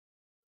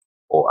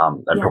 or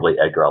probably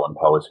Edgar Allan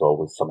Poe as well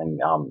was something,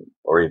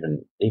 or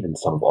even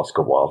some of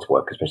Oscar Wilde's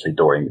work, especially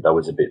Dorian. There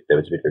was a bit of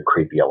a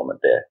creepy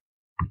element there.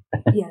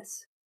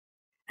 Yes.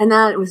 And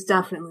that was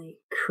definitely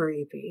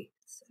creepy.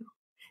 So.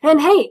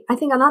 And hey, I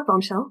think on that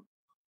bombshell,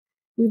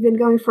 we've been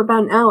going for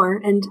about an hour.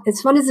 And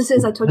as fun as this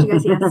is, I told you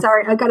guys,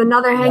 sorry, I got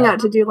another hangout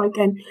to do like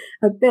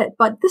a bit.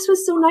 But this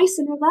was so nice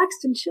and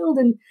relaxed and chilled.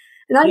 And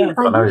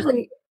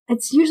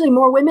it's usually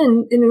more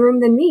women in the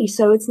room than me.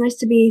 So it's nice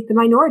to be the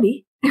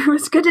minority. It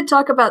was good to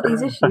talk about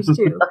these issues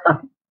too.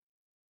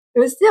 It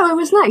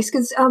was nice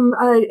because, a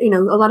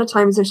lot of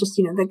times there's just,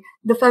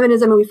 the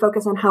feminism, and we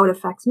focus on how it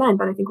affects men,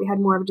 but I think we had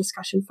more of a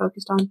discussion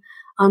focused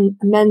on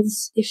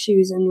men's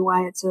issues and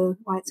why it's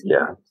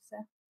important. So.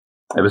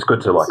 It was good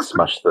to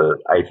smash the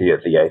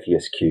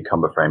atheist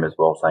cucumber frame as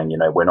well, saying,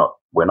 we're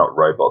not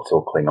robots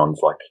or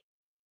Klingons. Like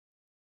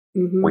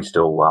we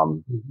still,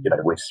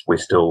 we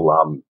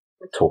still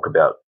talk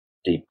about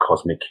deep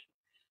cosmic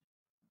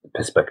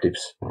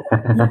perspectives.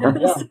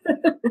 Yeah.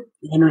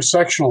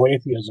 Intersectional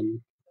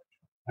atheism.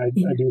 I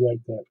do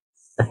like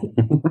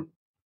that.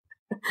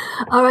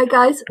 All right,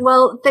 guys.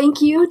 Well,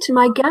 thank you to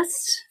my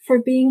guests for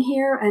being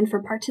here and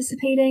for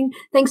participating.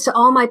 Thanks to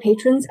all my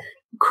patrons.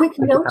 Quick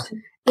note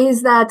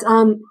is that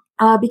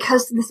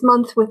because this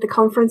month with the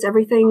conference,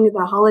 everything,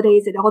 the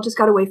holidays, it all just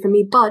got away from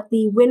me. But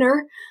the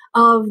winner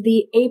of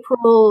the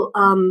April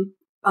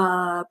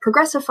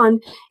progressive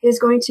fund is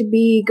going to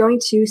be going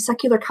to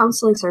secular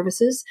counseling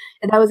services.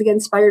 And that was again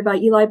inspired by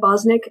Eli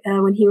Bosnick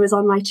when he was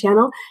on my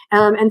channel.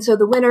 And so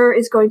the winner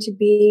is going to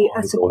be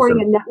supporting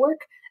awesome. a network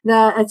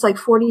that it's like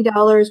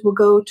 $40 will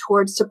go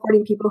towards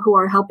supporting people who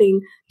are helping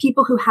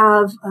people who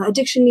have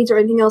addiction needs or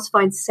anything else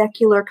find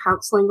secular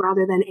counseling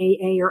rather than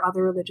AA or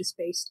other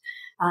religious-based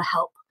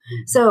help.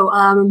 So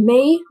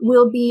May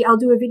I'll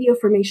do a video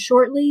for May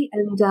shortly,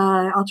 and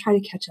I'll try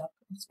to catch up.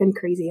 It's been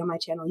crazy on my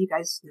channel, you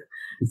guys know.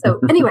 So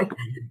anyway,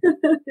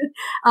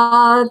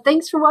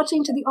 thanks for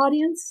watching to the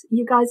audience.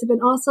 You guys have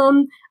been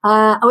awesome.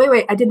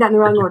 Wait, I did that in the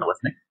wrong order.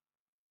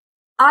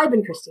 I've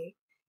been Kristi.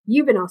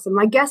 You've been awesome.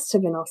 My guests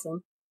have been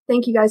awesome.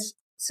 Thank you guys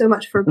so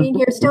much for being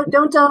here. Still,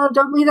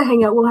 don't leave the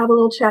Hangout. We'll have a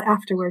little chat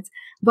afterwards.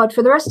 But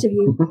for the rest of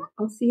you,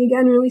 I'll see you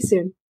again really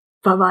soon.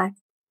 Bye-bye.